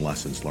learn from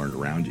lessons learned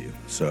around you.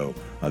 So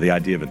the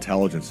idea of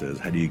intelligence is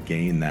how do you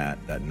gain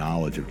that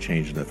knowledge of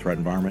change in the threat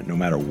environment, no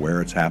matter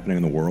where it's happening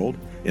in the world,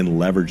 and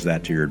leverage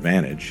that to your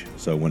advantage.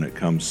 So when it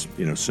comes,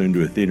 soon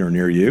to a theater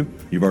near you,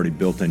 you've already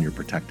built in your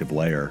protective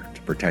layer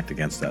to protect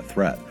against that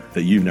threat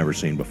that you've never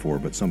seen before,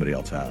 but somebody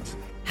else has.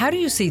 How do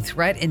you see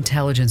threat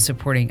intelligence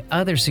supporting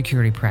other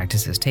security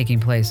practices taking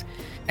place,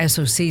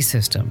 SOC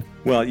system?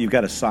 Well, you've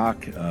got a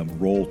SOC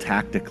role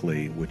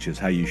tactically, which is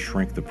how you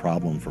shrink the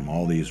problem from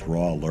all these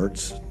raw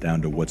alerts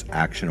down to what's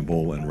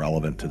actionable and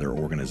relevant to their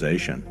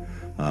organization.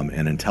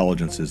 And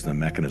intelligence is the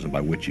mechanism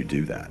by which you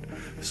do that.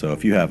 So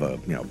if you have a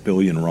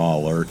billion raw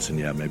alerts and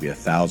you have maybe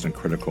 1,000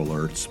 critical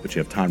alerts, but you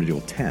have time to deal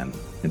with 10,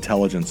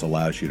 intelligence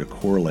allows you to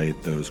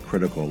correlate those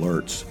critical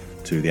alerts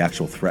to the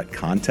actual threat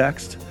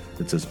context.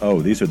 It says,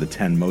 these are the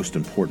 10 most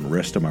important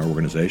risks to my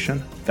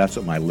organization. That's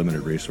what my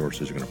limited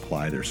resources are going to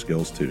apply their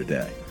skills to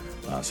today.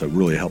 So it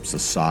really helps the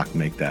SOC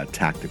make that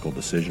tactical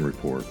decision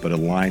report, but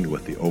aligned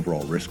with the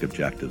overall risk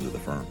objectives of the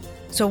firm.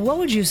 So what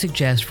would you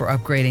suggest for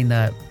upgrading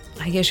the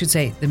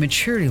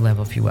maturity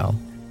level, if you will,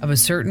 of a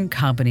certain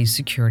company's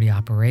security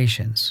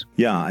operations?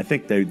 Yeah, I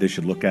think they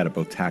should look at it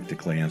both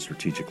tactically and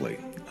strategically.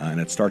 And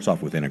it starts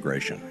off with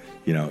integration.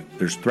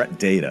 There's threat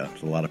data.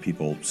 So a lot of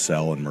people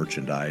sell and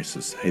merchandise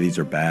as, hey, these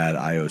are bad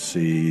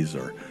IOCs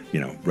or,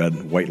 red,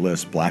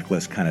 whitelist,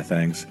 blacklist kind of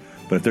things.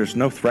 But if there's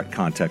no threat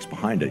context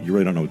behind it, you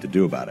really don't know what to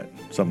do about it.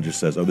 Someone just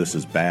says, this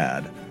is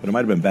bad, but it might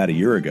have been bad a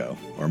year ago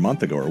or a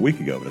month ago or a week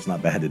ago, but it's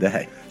not bad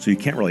today. So you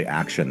can't really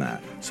action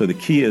that. So the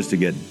key is to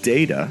get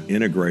data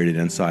integrated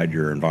inside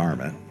your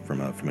environment from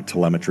a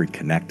telemetry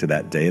connect to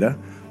that data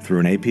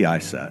through an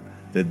API set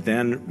that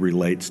then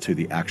relates to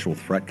the actual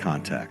threat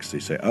context. So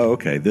you say,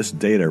 okay, this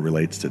data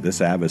relates to this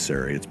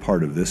adversary. It's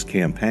part of this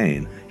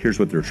campaign. Here's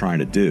what they're trying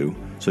to do,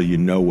 so you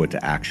know what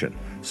to action.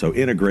 So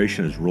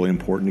integration is really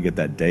important to get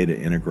that data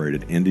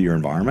integrated into your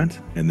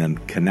environment and then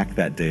connect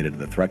that data to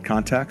the threat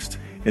context.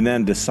 And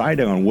then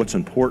deciding on what's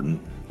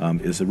important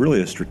is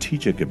really a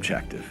strategic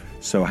objective.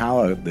 So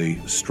how the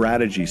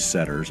strategy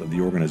setters of the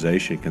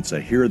organization can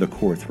say, here are the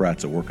core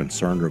threats that we're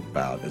concerned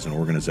about as an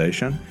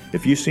organization.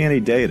 If you see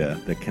any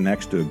data that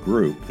connects to a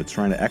group that's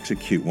trying to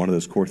execute one of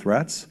those core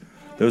threats,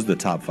 those are the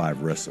top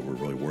 5 risks that we're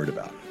really worried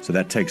about. So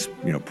that takes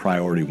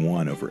priority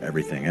 1 over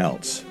everything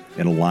else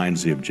and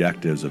aligns the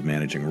objectives of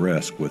managing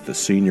risk with the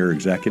senior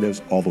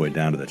executives all the way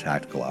down to the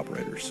tactical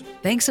operators.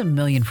 Thanks a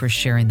million for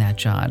sharing that,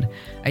 John.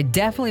 I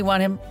definitely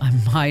want him on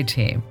my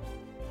team.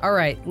 All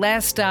right,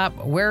 last stop.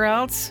 Where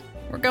else?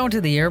 We're going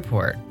to the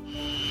airport.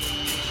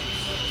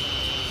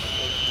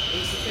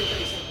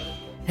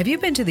 Have you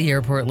been to the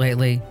airport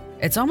lately?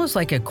 It's almost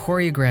like a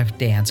choreographed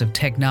dance of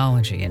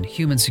technology and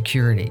human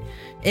security,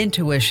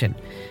 intuition,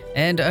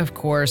 and of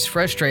course,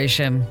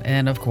 frustration,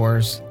 and of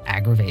course,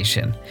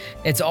 aggravation.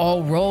 It's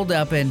all rolled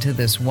up into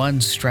this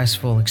one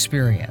stressful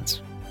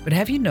experience. But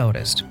have you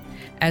noticed,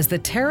 as the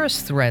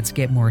terrorist threats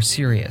get more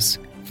serious,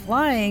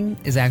 flying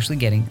is actually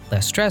getting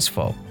less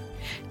stressful.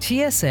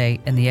 TSA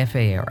and the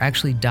FAA are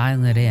actually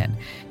dialing it in,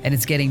 and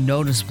it's getting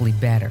noticeably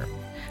better.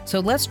 So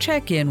let's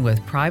check in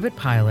with private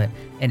pilot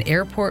and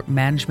airport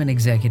management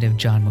executive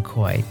John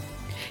McCoy.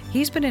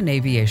 He's been in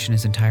aviation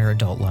his entire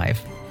adult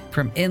life.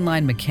 From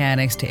inline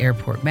mechanics to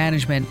airport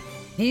management,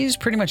 he's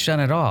pretty much done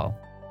it all.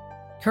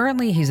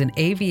 Currently, he's an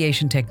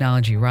aviation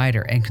technology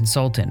writer and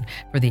consultant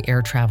for the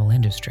air travel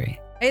industry.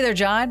 Hey there,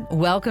 John.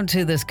 Welcome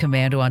to this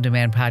Commando on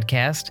Demand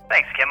podcast.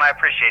 Thanks, Kim. I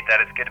appreciate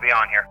that. It's good to be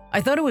on here. I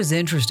thought it was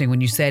interesting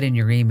when you said in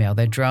your email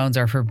that drones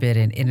are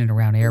forbidden in and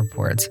around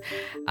airports.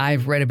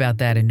 I've read about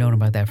that and known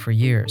about that for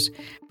years.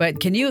 But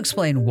can you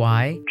explain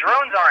why?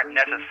 Drones aren't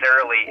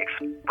necessarily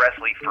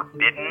expressly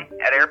forbidden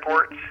at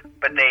airports,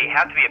 but they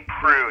have to be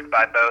approved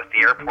by both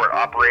the airport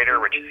operator,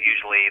 which is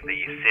usually the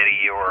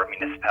city or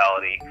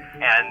municipality,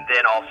 and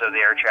then also the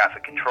air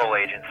traffic control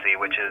agency,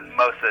 which is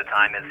most of the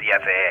time is the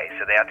FAA.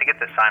 So they have to get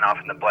the sign off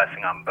and the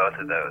blessing on both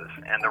of those.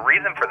 And the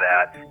reason for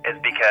that is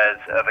because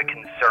of a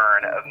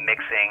concern of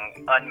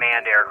mixing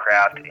unmanned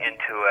aircraft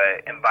into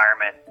an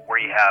environment where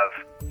you have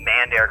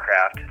manned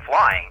aircraft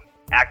flying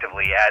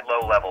actively at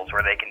low levels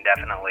where they can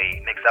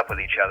definitely mix up with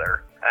each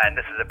other. And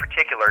this is a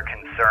particular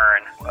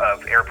concern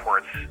of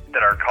airports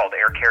that are called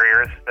air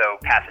carriers, so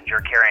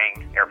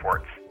passenger-carrying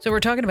airports. So we're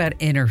talking about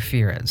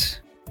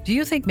interference. Do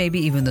you think maybe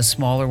even the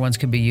smaller ones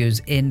could be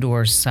used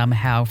indoors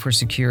somehow for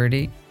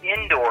security?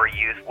 Indoor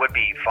use would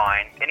be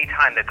fine.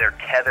 Anytime that they're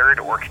tethered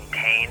or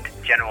contained,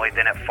 generally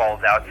then it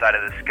falls outside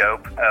of the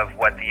scope of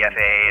what the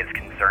FAA is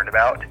concerned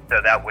about.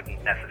 So that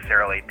wouldn't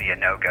necessarily be a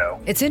no-go.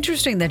 It's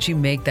interesting that you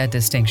make that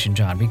distinction,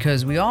 John,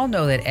 because we all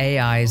know that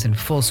AI is in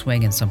full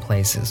swing in some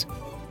places.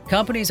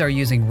 Companies are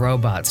using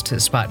robots to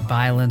spot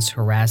violence,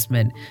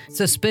 harassment,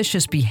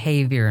 suspicious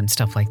behavior, and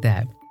stuff like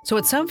that. So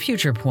at some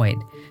future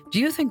point, do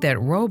you think that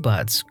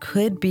robots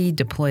could be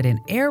deployed in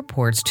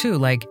airports too,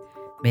 like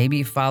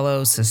maybe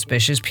follow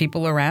suspicious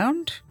people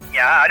around?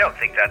 Yeah, I don't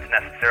think that's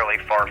necessarily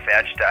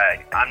far-fetched.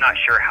 I'm not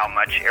sure how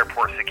much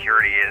airport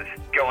security is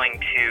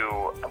going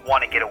to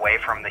want to get away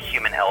from the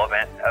human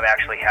element of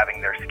actually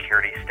having their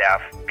security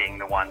staff being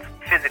the ones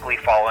physically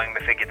following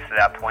if it gets to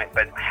that point,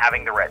 but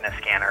having the retina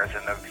scanners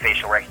and the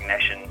facial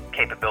recognition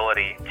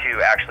capability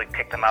to actually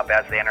pick them up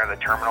as they enter the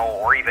terminal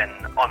or even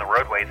on the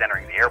roadways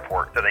entering the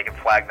airport so they can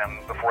flag them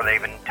before they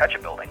even touch a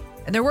building.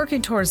 And they're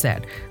working towards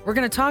that. We're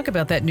going to talk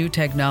about that new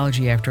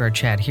technology after our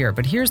chat here,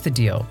 but here's the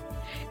deal.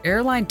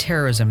 Airline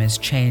terrorism is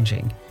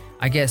changing.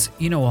 I guess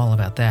you know all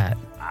about that.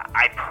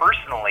 I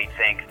personally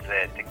think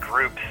that the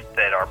groups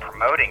that are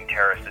promoting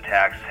terrorist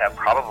attacks have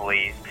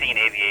probably seen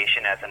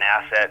aviation as an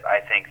asset.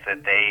 I think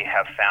that they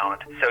have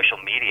found social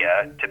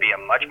media to be a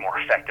much more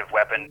effective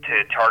weapon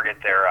to target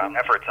their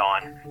efforts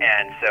on.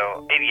 And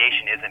so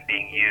aviation isn't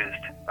being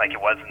used like it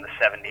was in the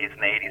 70s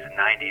and the 80s and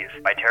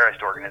 90s by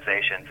terrorist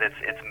organizations.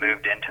 It's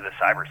moved into the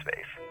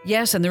cyberspace.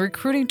 Yes, and the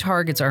recruiting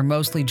targets are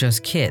mostly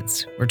just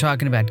kids. We're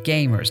talking about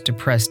gamers,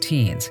 depressed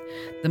teens,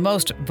 the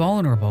most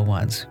vulnerable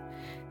ones.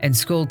 And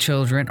school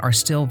children are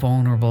still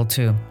vulnerable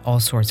to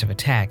all sorts of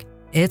attack.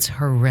 It's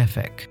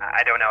horrific.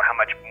 I don't know how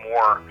much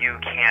more you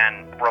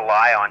can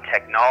rely on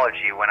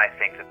technology when I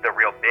think that the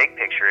real big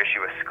picture issue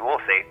with school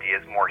safety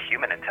is more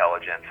human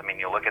intelligence. I mean,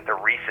 you look at the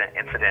recent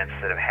incidents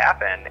that have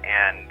happened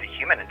and the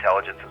human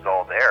intelligence is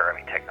all there. I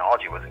mean,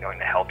 technology wasn't going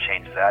to help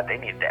change that. They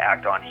needed to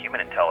act on human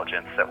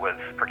intelligence that was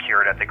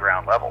procured at the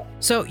ground level.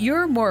 So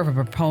you're more of a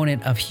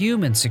proponent of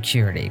human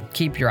security.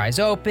 Keep your eyes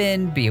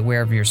open, be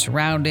aware of your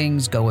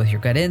surroundings, go with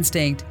your gut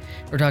instinct.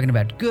 We're talking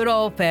about good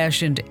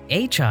old-fashioned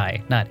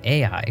HI, not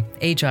AI,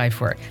 HI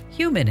for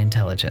human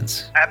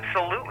intelligence.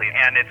 Absolutely,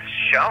 and it's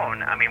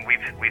shown. I mean, we've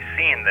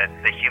seen that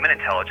the human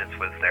intelligence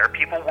was there.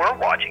 People were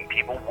watching.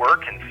 People were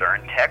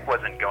concerned. Tech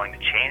wasn't going to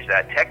change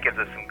that. Tech gives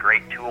us some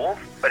great tools,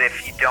 but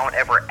if you don't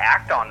ever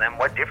act on them,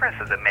 what difference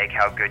does it make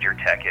how good your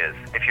tech is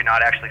if you're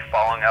not actually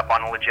following up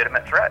on a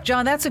legitimate threat?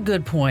 John, that's a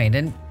good point.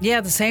 And yeah,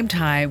 at the same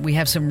time, we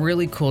have some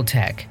really cool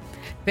tech.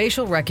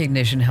 Facial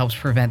recognition helps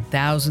prevent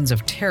thousands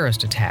of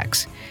terrorist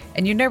attacks,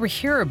 and you never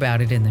hear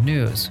about it in the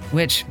news,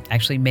 which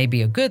actually may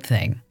be a good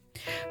thing.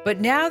 But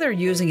now they're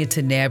using it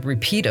to nab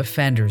repeat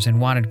offenders and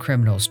wanted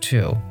criminals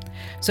too.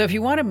 So if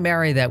you want to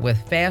marry that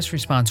with fast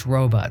response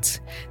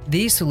robots,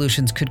 these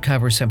solutions could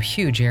cover some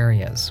huge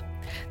areas.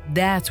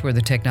 That's where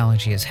the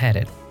technology is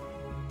headed.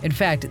 In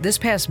fact, this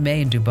past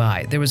May in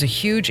Dubai, there was a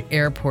huge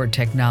airport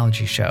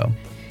technology show.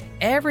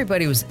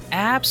 Everybody was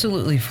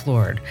absolutely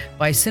floored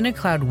by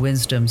CineCloud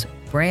Wisdom's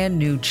brand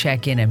new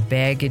check-in and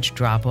baggage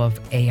drop-off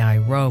AI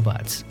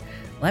robots.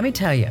 Let me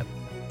tell you,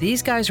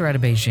 these guys are out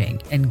of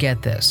Beijing, and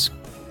get this.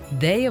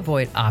 They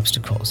avoid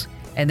obstacles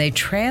and they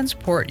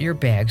transport your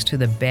bags to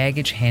the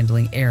baggage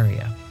handling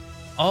area.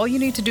 All you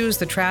need to do as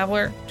the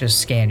traveler, just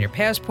scan your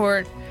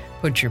passport,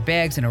 put your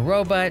bags in a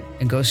robot,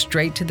 and go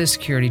straight to the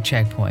security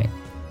checkpoint.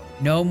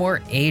 No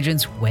more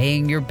agents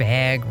weighing your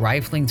bag,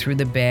 rifling through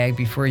the bag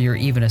before you're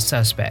even a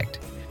suspect.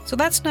 So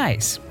that's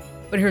nice.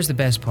 But here's the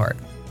best part.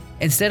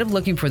 Instead of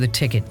looking for the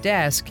ticket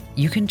desk,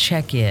 you can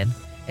check in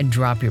and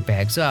drop your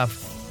bags off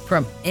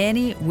from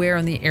anywhere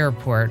in the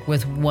airport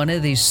with one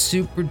of these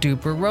super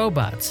duper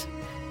robots.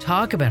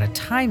 Talk about a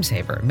time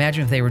saver.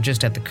 Imagine if they were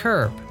just at the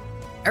curb.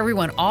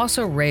 Everyone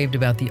also raved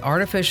about the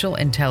artificial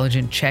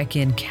intelligent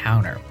check-in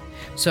counter.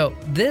 So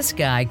this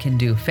guy can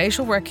do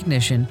facial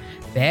recognition,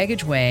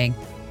 baggage weighing,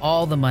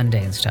 all the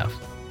mundane stuff.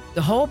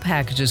 The whole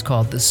package is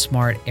called the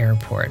Smart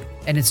Airport,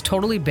 and it's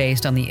totally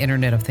based on the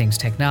Internet of Things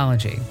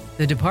technology.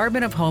 The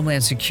Department of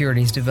Homeland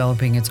Security is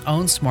developing its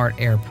own Smart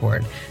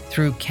Airport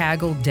through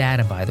Kaggle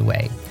Data, by the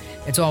way.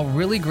 It's all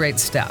really great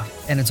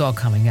stuff, and it's all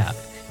coming up.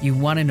 You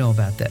want to know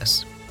about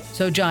this.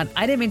 So, John,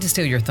 I didn't mean to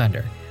steal your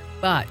thunder,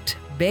 but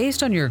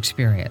based on your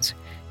experience,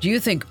 do you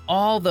think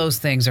all those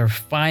things are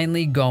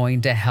finally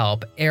going to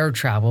help air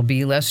travel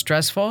be less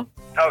stressful?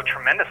 Oh,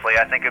 tremendously.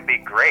 I think it'd be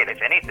great.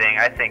 If anything,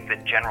 I think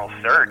that general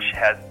search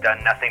has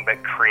done nothing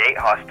but create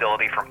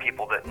hostility from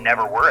people that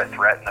never were a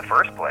threat in the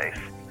first place.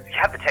 You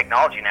have the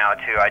technology now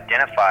to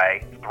identify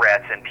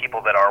threats and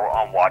people that are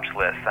on watch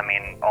lists. I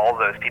mean, all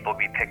those people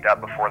be picked up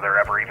before they're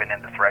ever even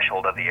in the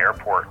threshold of the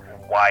airport.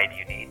 Why do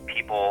you need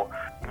people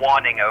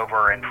wanding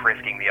over and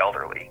frisking the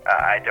elderly?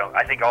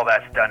 I think all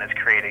that's done is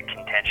created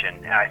contention.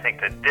 And I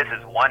think that this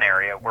is one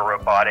area where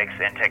robotics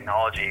and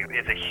technology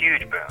is a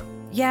huge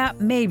boon. Yeah,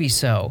 maybe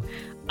so.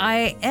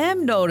 I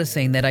am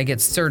noticing that I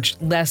get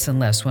searched less and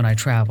less when I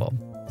travel.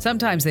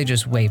 Sometimes they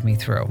just wave me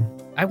through.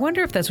 I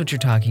wonder if that's what you're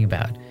talking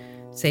about.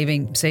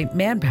 Saving, say,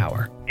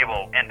 manpower. It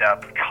will end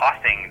up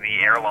costing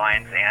the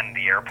airlines and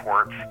the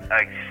airports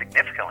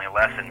significantly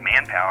less in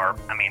manpower.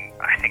 I mean,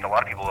 I think a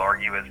lot of people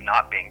argue as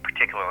not being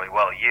particularly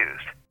well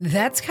used.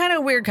 That's kind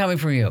of weird coming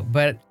from you,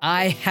 but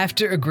I have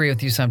to agree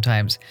with you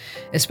sometimes,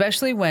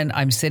 especially when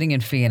I'm sitting in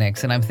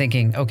Phoenix and I'm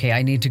thinking, okay,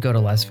 I need to go to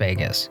Las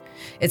Vegas.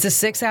 It's a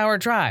 6-hour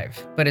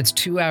drive, but it's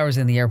 2 hours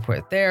in the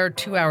airport there,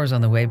 2 hours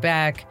on the way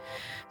back.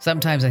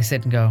 Sometimes I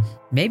sit and go,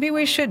 maybe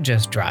we should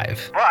just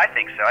drive. Well, I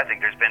think so. I think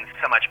there's been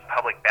so much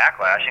public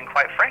backlash, and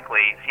quite frankly,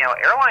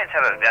 airlines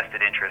have a vested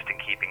interest in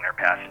keeping their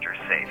passengers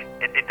safe.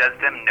 It does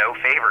them no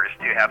favors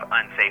to have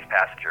unsafe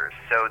passengers,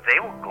 so they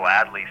will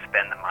gladly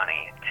spend the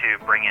money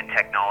to bring in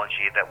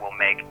technology that will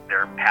make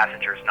their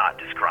passengers not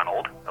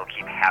disgruntled. They'll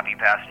keep happy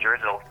passengers.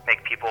 It'll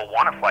make people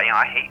want to fly.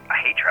 I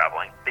hate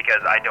traveling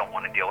because I don't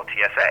want to deal with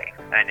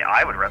TSA, and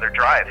I would rather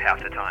drive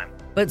half the time.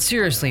 But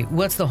seriously,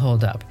 what's the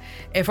holdup?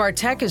 If our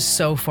tech is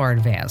so far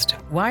advanced,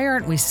 why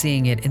aren't we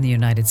seeing it in the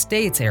United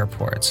States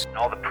airports?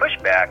 All the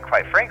pushback,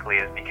 quite frankly,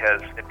 is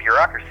because the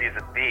bureaucracies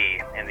that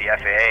be in the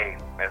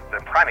FAA, as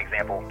the prime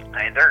example,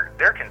 I mean,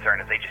 their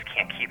concern is they just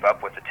can't keep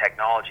up with the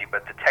technology.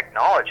 But the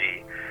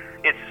technology,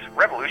 it's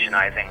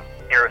revolutionizing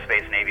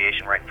aerospace and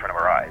aviation right in front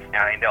of our eyes.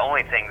 Now, I mean, the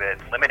only thing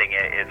that's limiting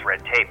it is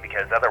red tape,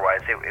 because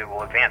otherwise it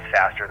will advance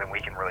faster than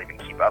we can really even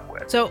keep up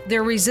with. So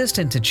they're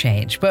resistant to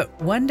change, but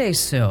one day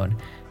soon,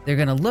 they're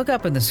going to look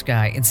up in the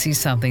sky and see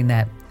something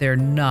that they're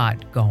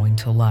not going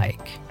to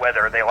like.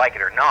 Whether they like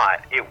it or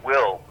not, it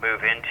will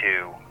move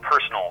into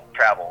personal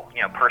travel,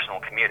 personal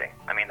commuting.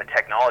 I mean, the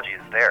technology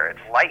is there. It's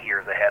light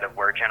years ahead of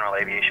where general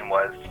aviation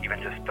was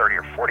even just 30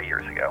 or 40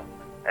 years ago.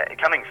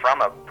 Coming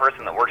from a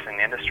person that works in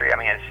the industry, I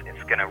mean,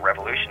 it's going to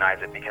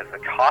revolutionize it, because the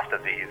cost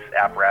of these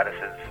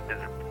apparatuses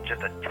is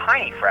just a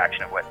tiny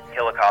fraction of what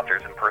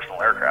helicopters and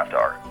personal aircraft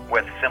are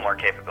with similar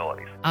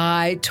capabilities.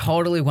 I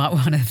totally want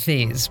one of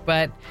these,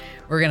 but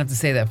we're going to have to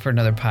say that for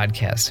another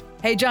podcast.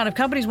 Hey, John, if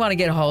companies want to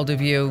get a hold of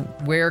you,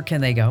 where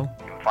can they go?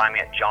 You can find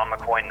me at John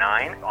McCoy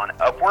 9 on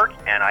Upwork,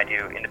 and I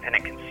do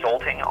independent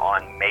consulting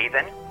on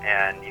Maven,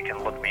 and you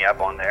can look me up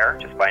on there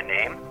just by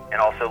name. And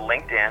also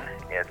LinkedIn.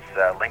 It's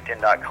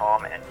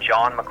linkedin.com and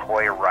John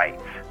McCoy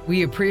Writes.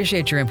 We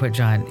appreciate your input,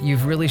 John.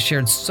 You've really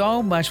shared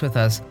so much with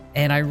us,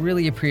 and I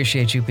really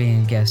appreciate you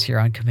being a guest here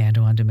on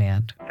Commando on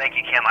Demand. Thank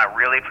you, Kim. I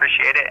really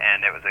appreciate it,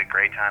 and it was a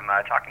great time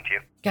talking to you.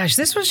 Gosh,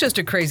 this was just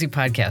a crazy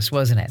podcast,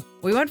 wasn't it?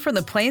 We went from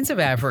the plains of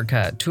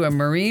Africa to a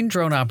marine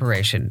drone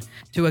operation,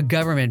 to a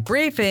government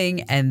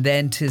briefing, and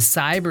then to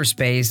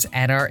cyberspace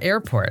at our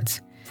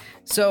airports.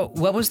 So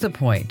what was the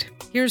point?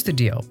 Here's the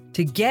deal.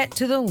 To get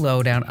to the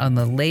lowdown on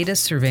the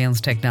latest surveillance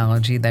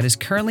technology that is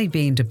currently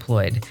being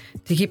deployed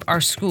to keep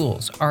our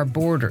schools, our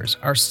borders,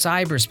 our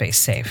cyberspace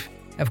safe,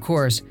 of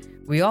course,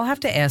 we all have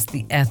to ask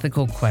the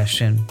ethical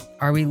question,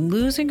 are we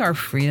losing our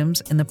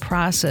freedoms in the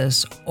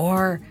process,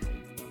 or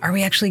are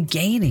we actually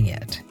gaining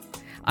it?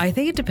 I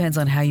think it depends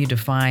on how you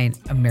define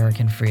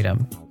American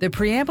freedom. The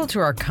preamble to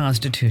our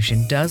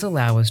Constitution does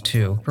allow us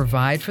to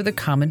provide for the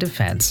common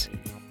defense,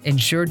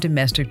 ensure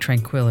domestic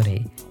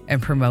tranquility,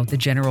 and promote the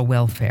general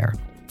welfare.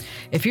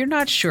 If you're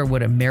not sure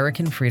what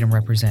American freedom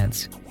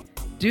represents,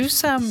 do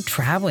some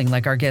traveling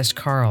like our guest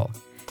Carl.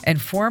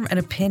 and form an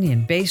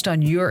opinion based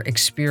on your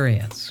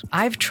experience.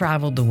 I've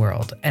traveled the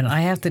world, and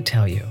I have to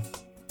tell you,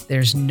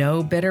 there's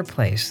no better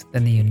place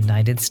than the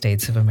United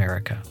States of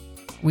America.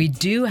 We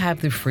do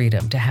have the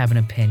freedom to have an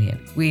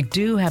opinion. We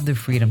do have the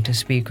freedom to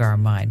speak our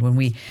mind when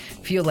we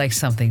feel like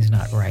something's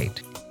not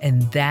right.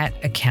 And that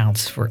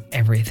accounts for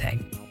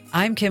everything.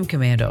 I'm Kim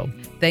Commando.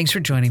 Thanks for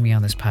joining me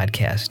on this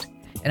podcast.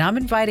 And I'm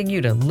inviting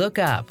you to look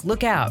up,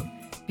 look out,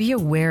 be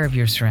aware of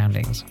your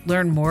surroundings,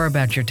 learn more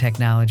about your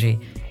technology,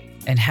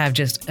 and have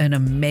just an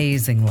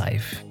amazing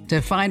life.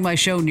 To find my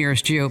show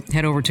nearest you,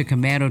 head over to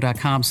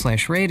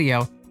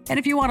commando.com/radio. And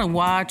if you want to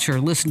watch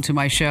or listen to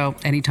my show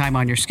anytime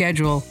on your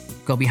schedule,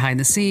 go behind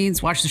the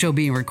scenes, watch the show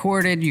being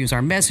recorded, use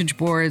our message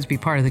boards, be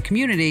part of the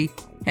community,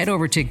 head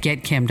over to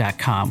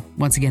getkim.com.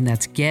 Once again,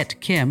 that's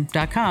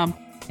getkim.com,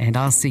 and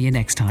I'll see you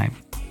next time.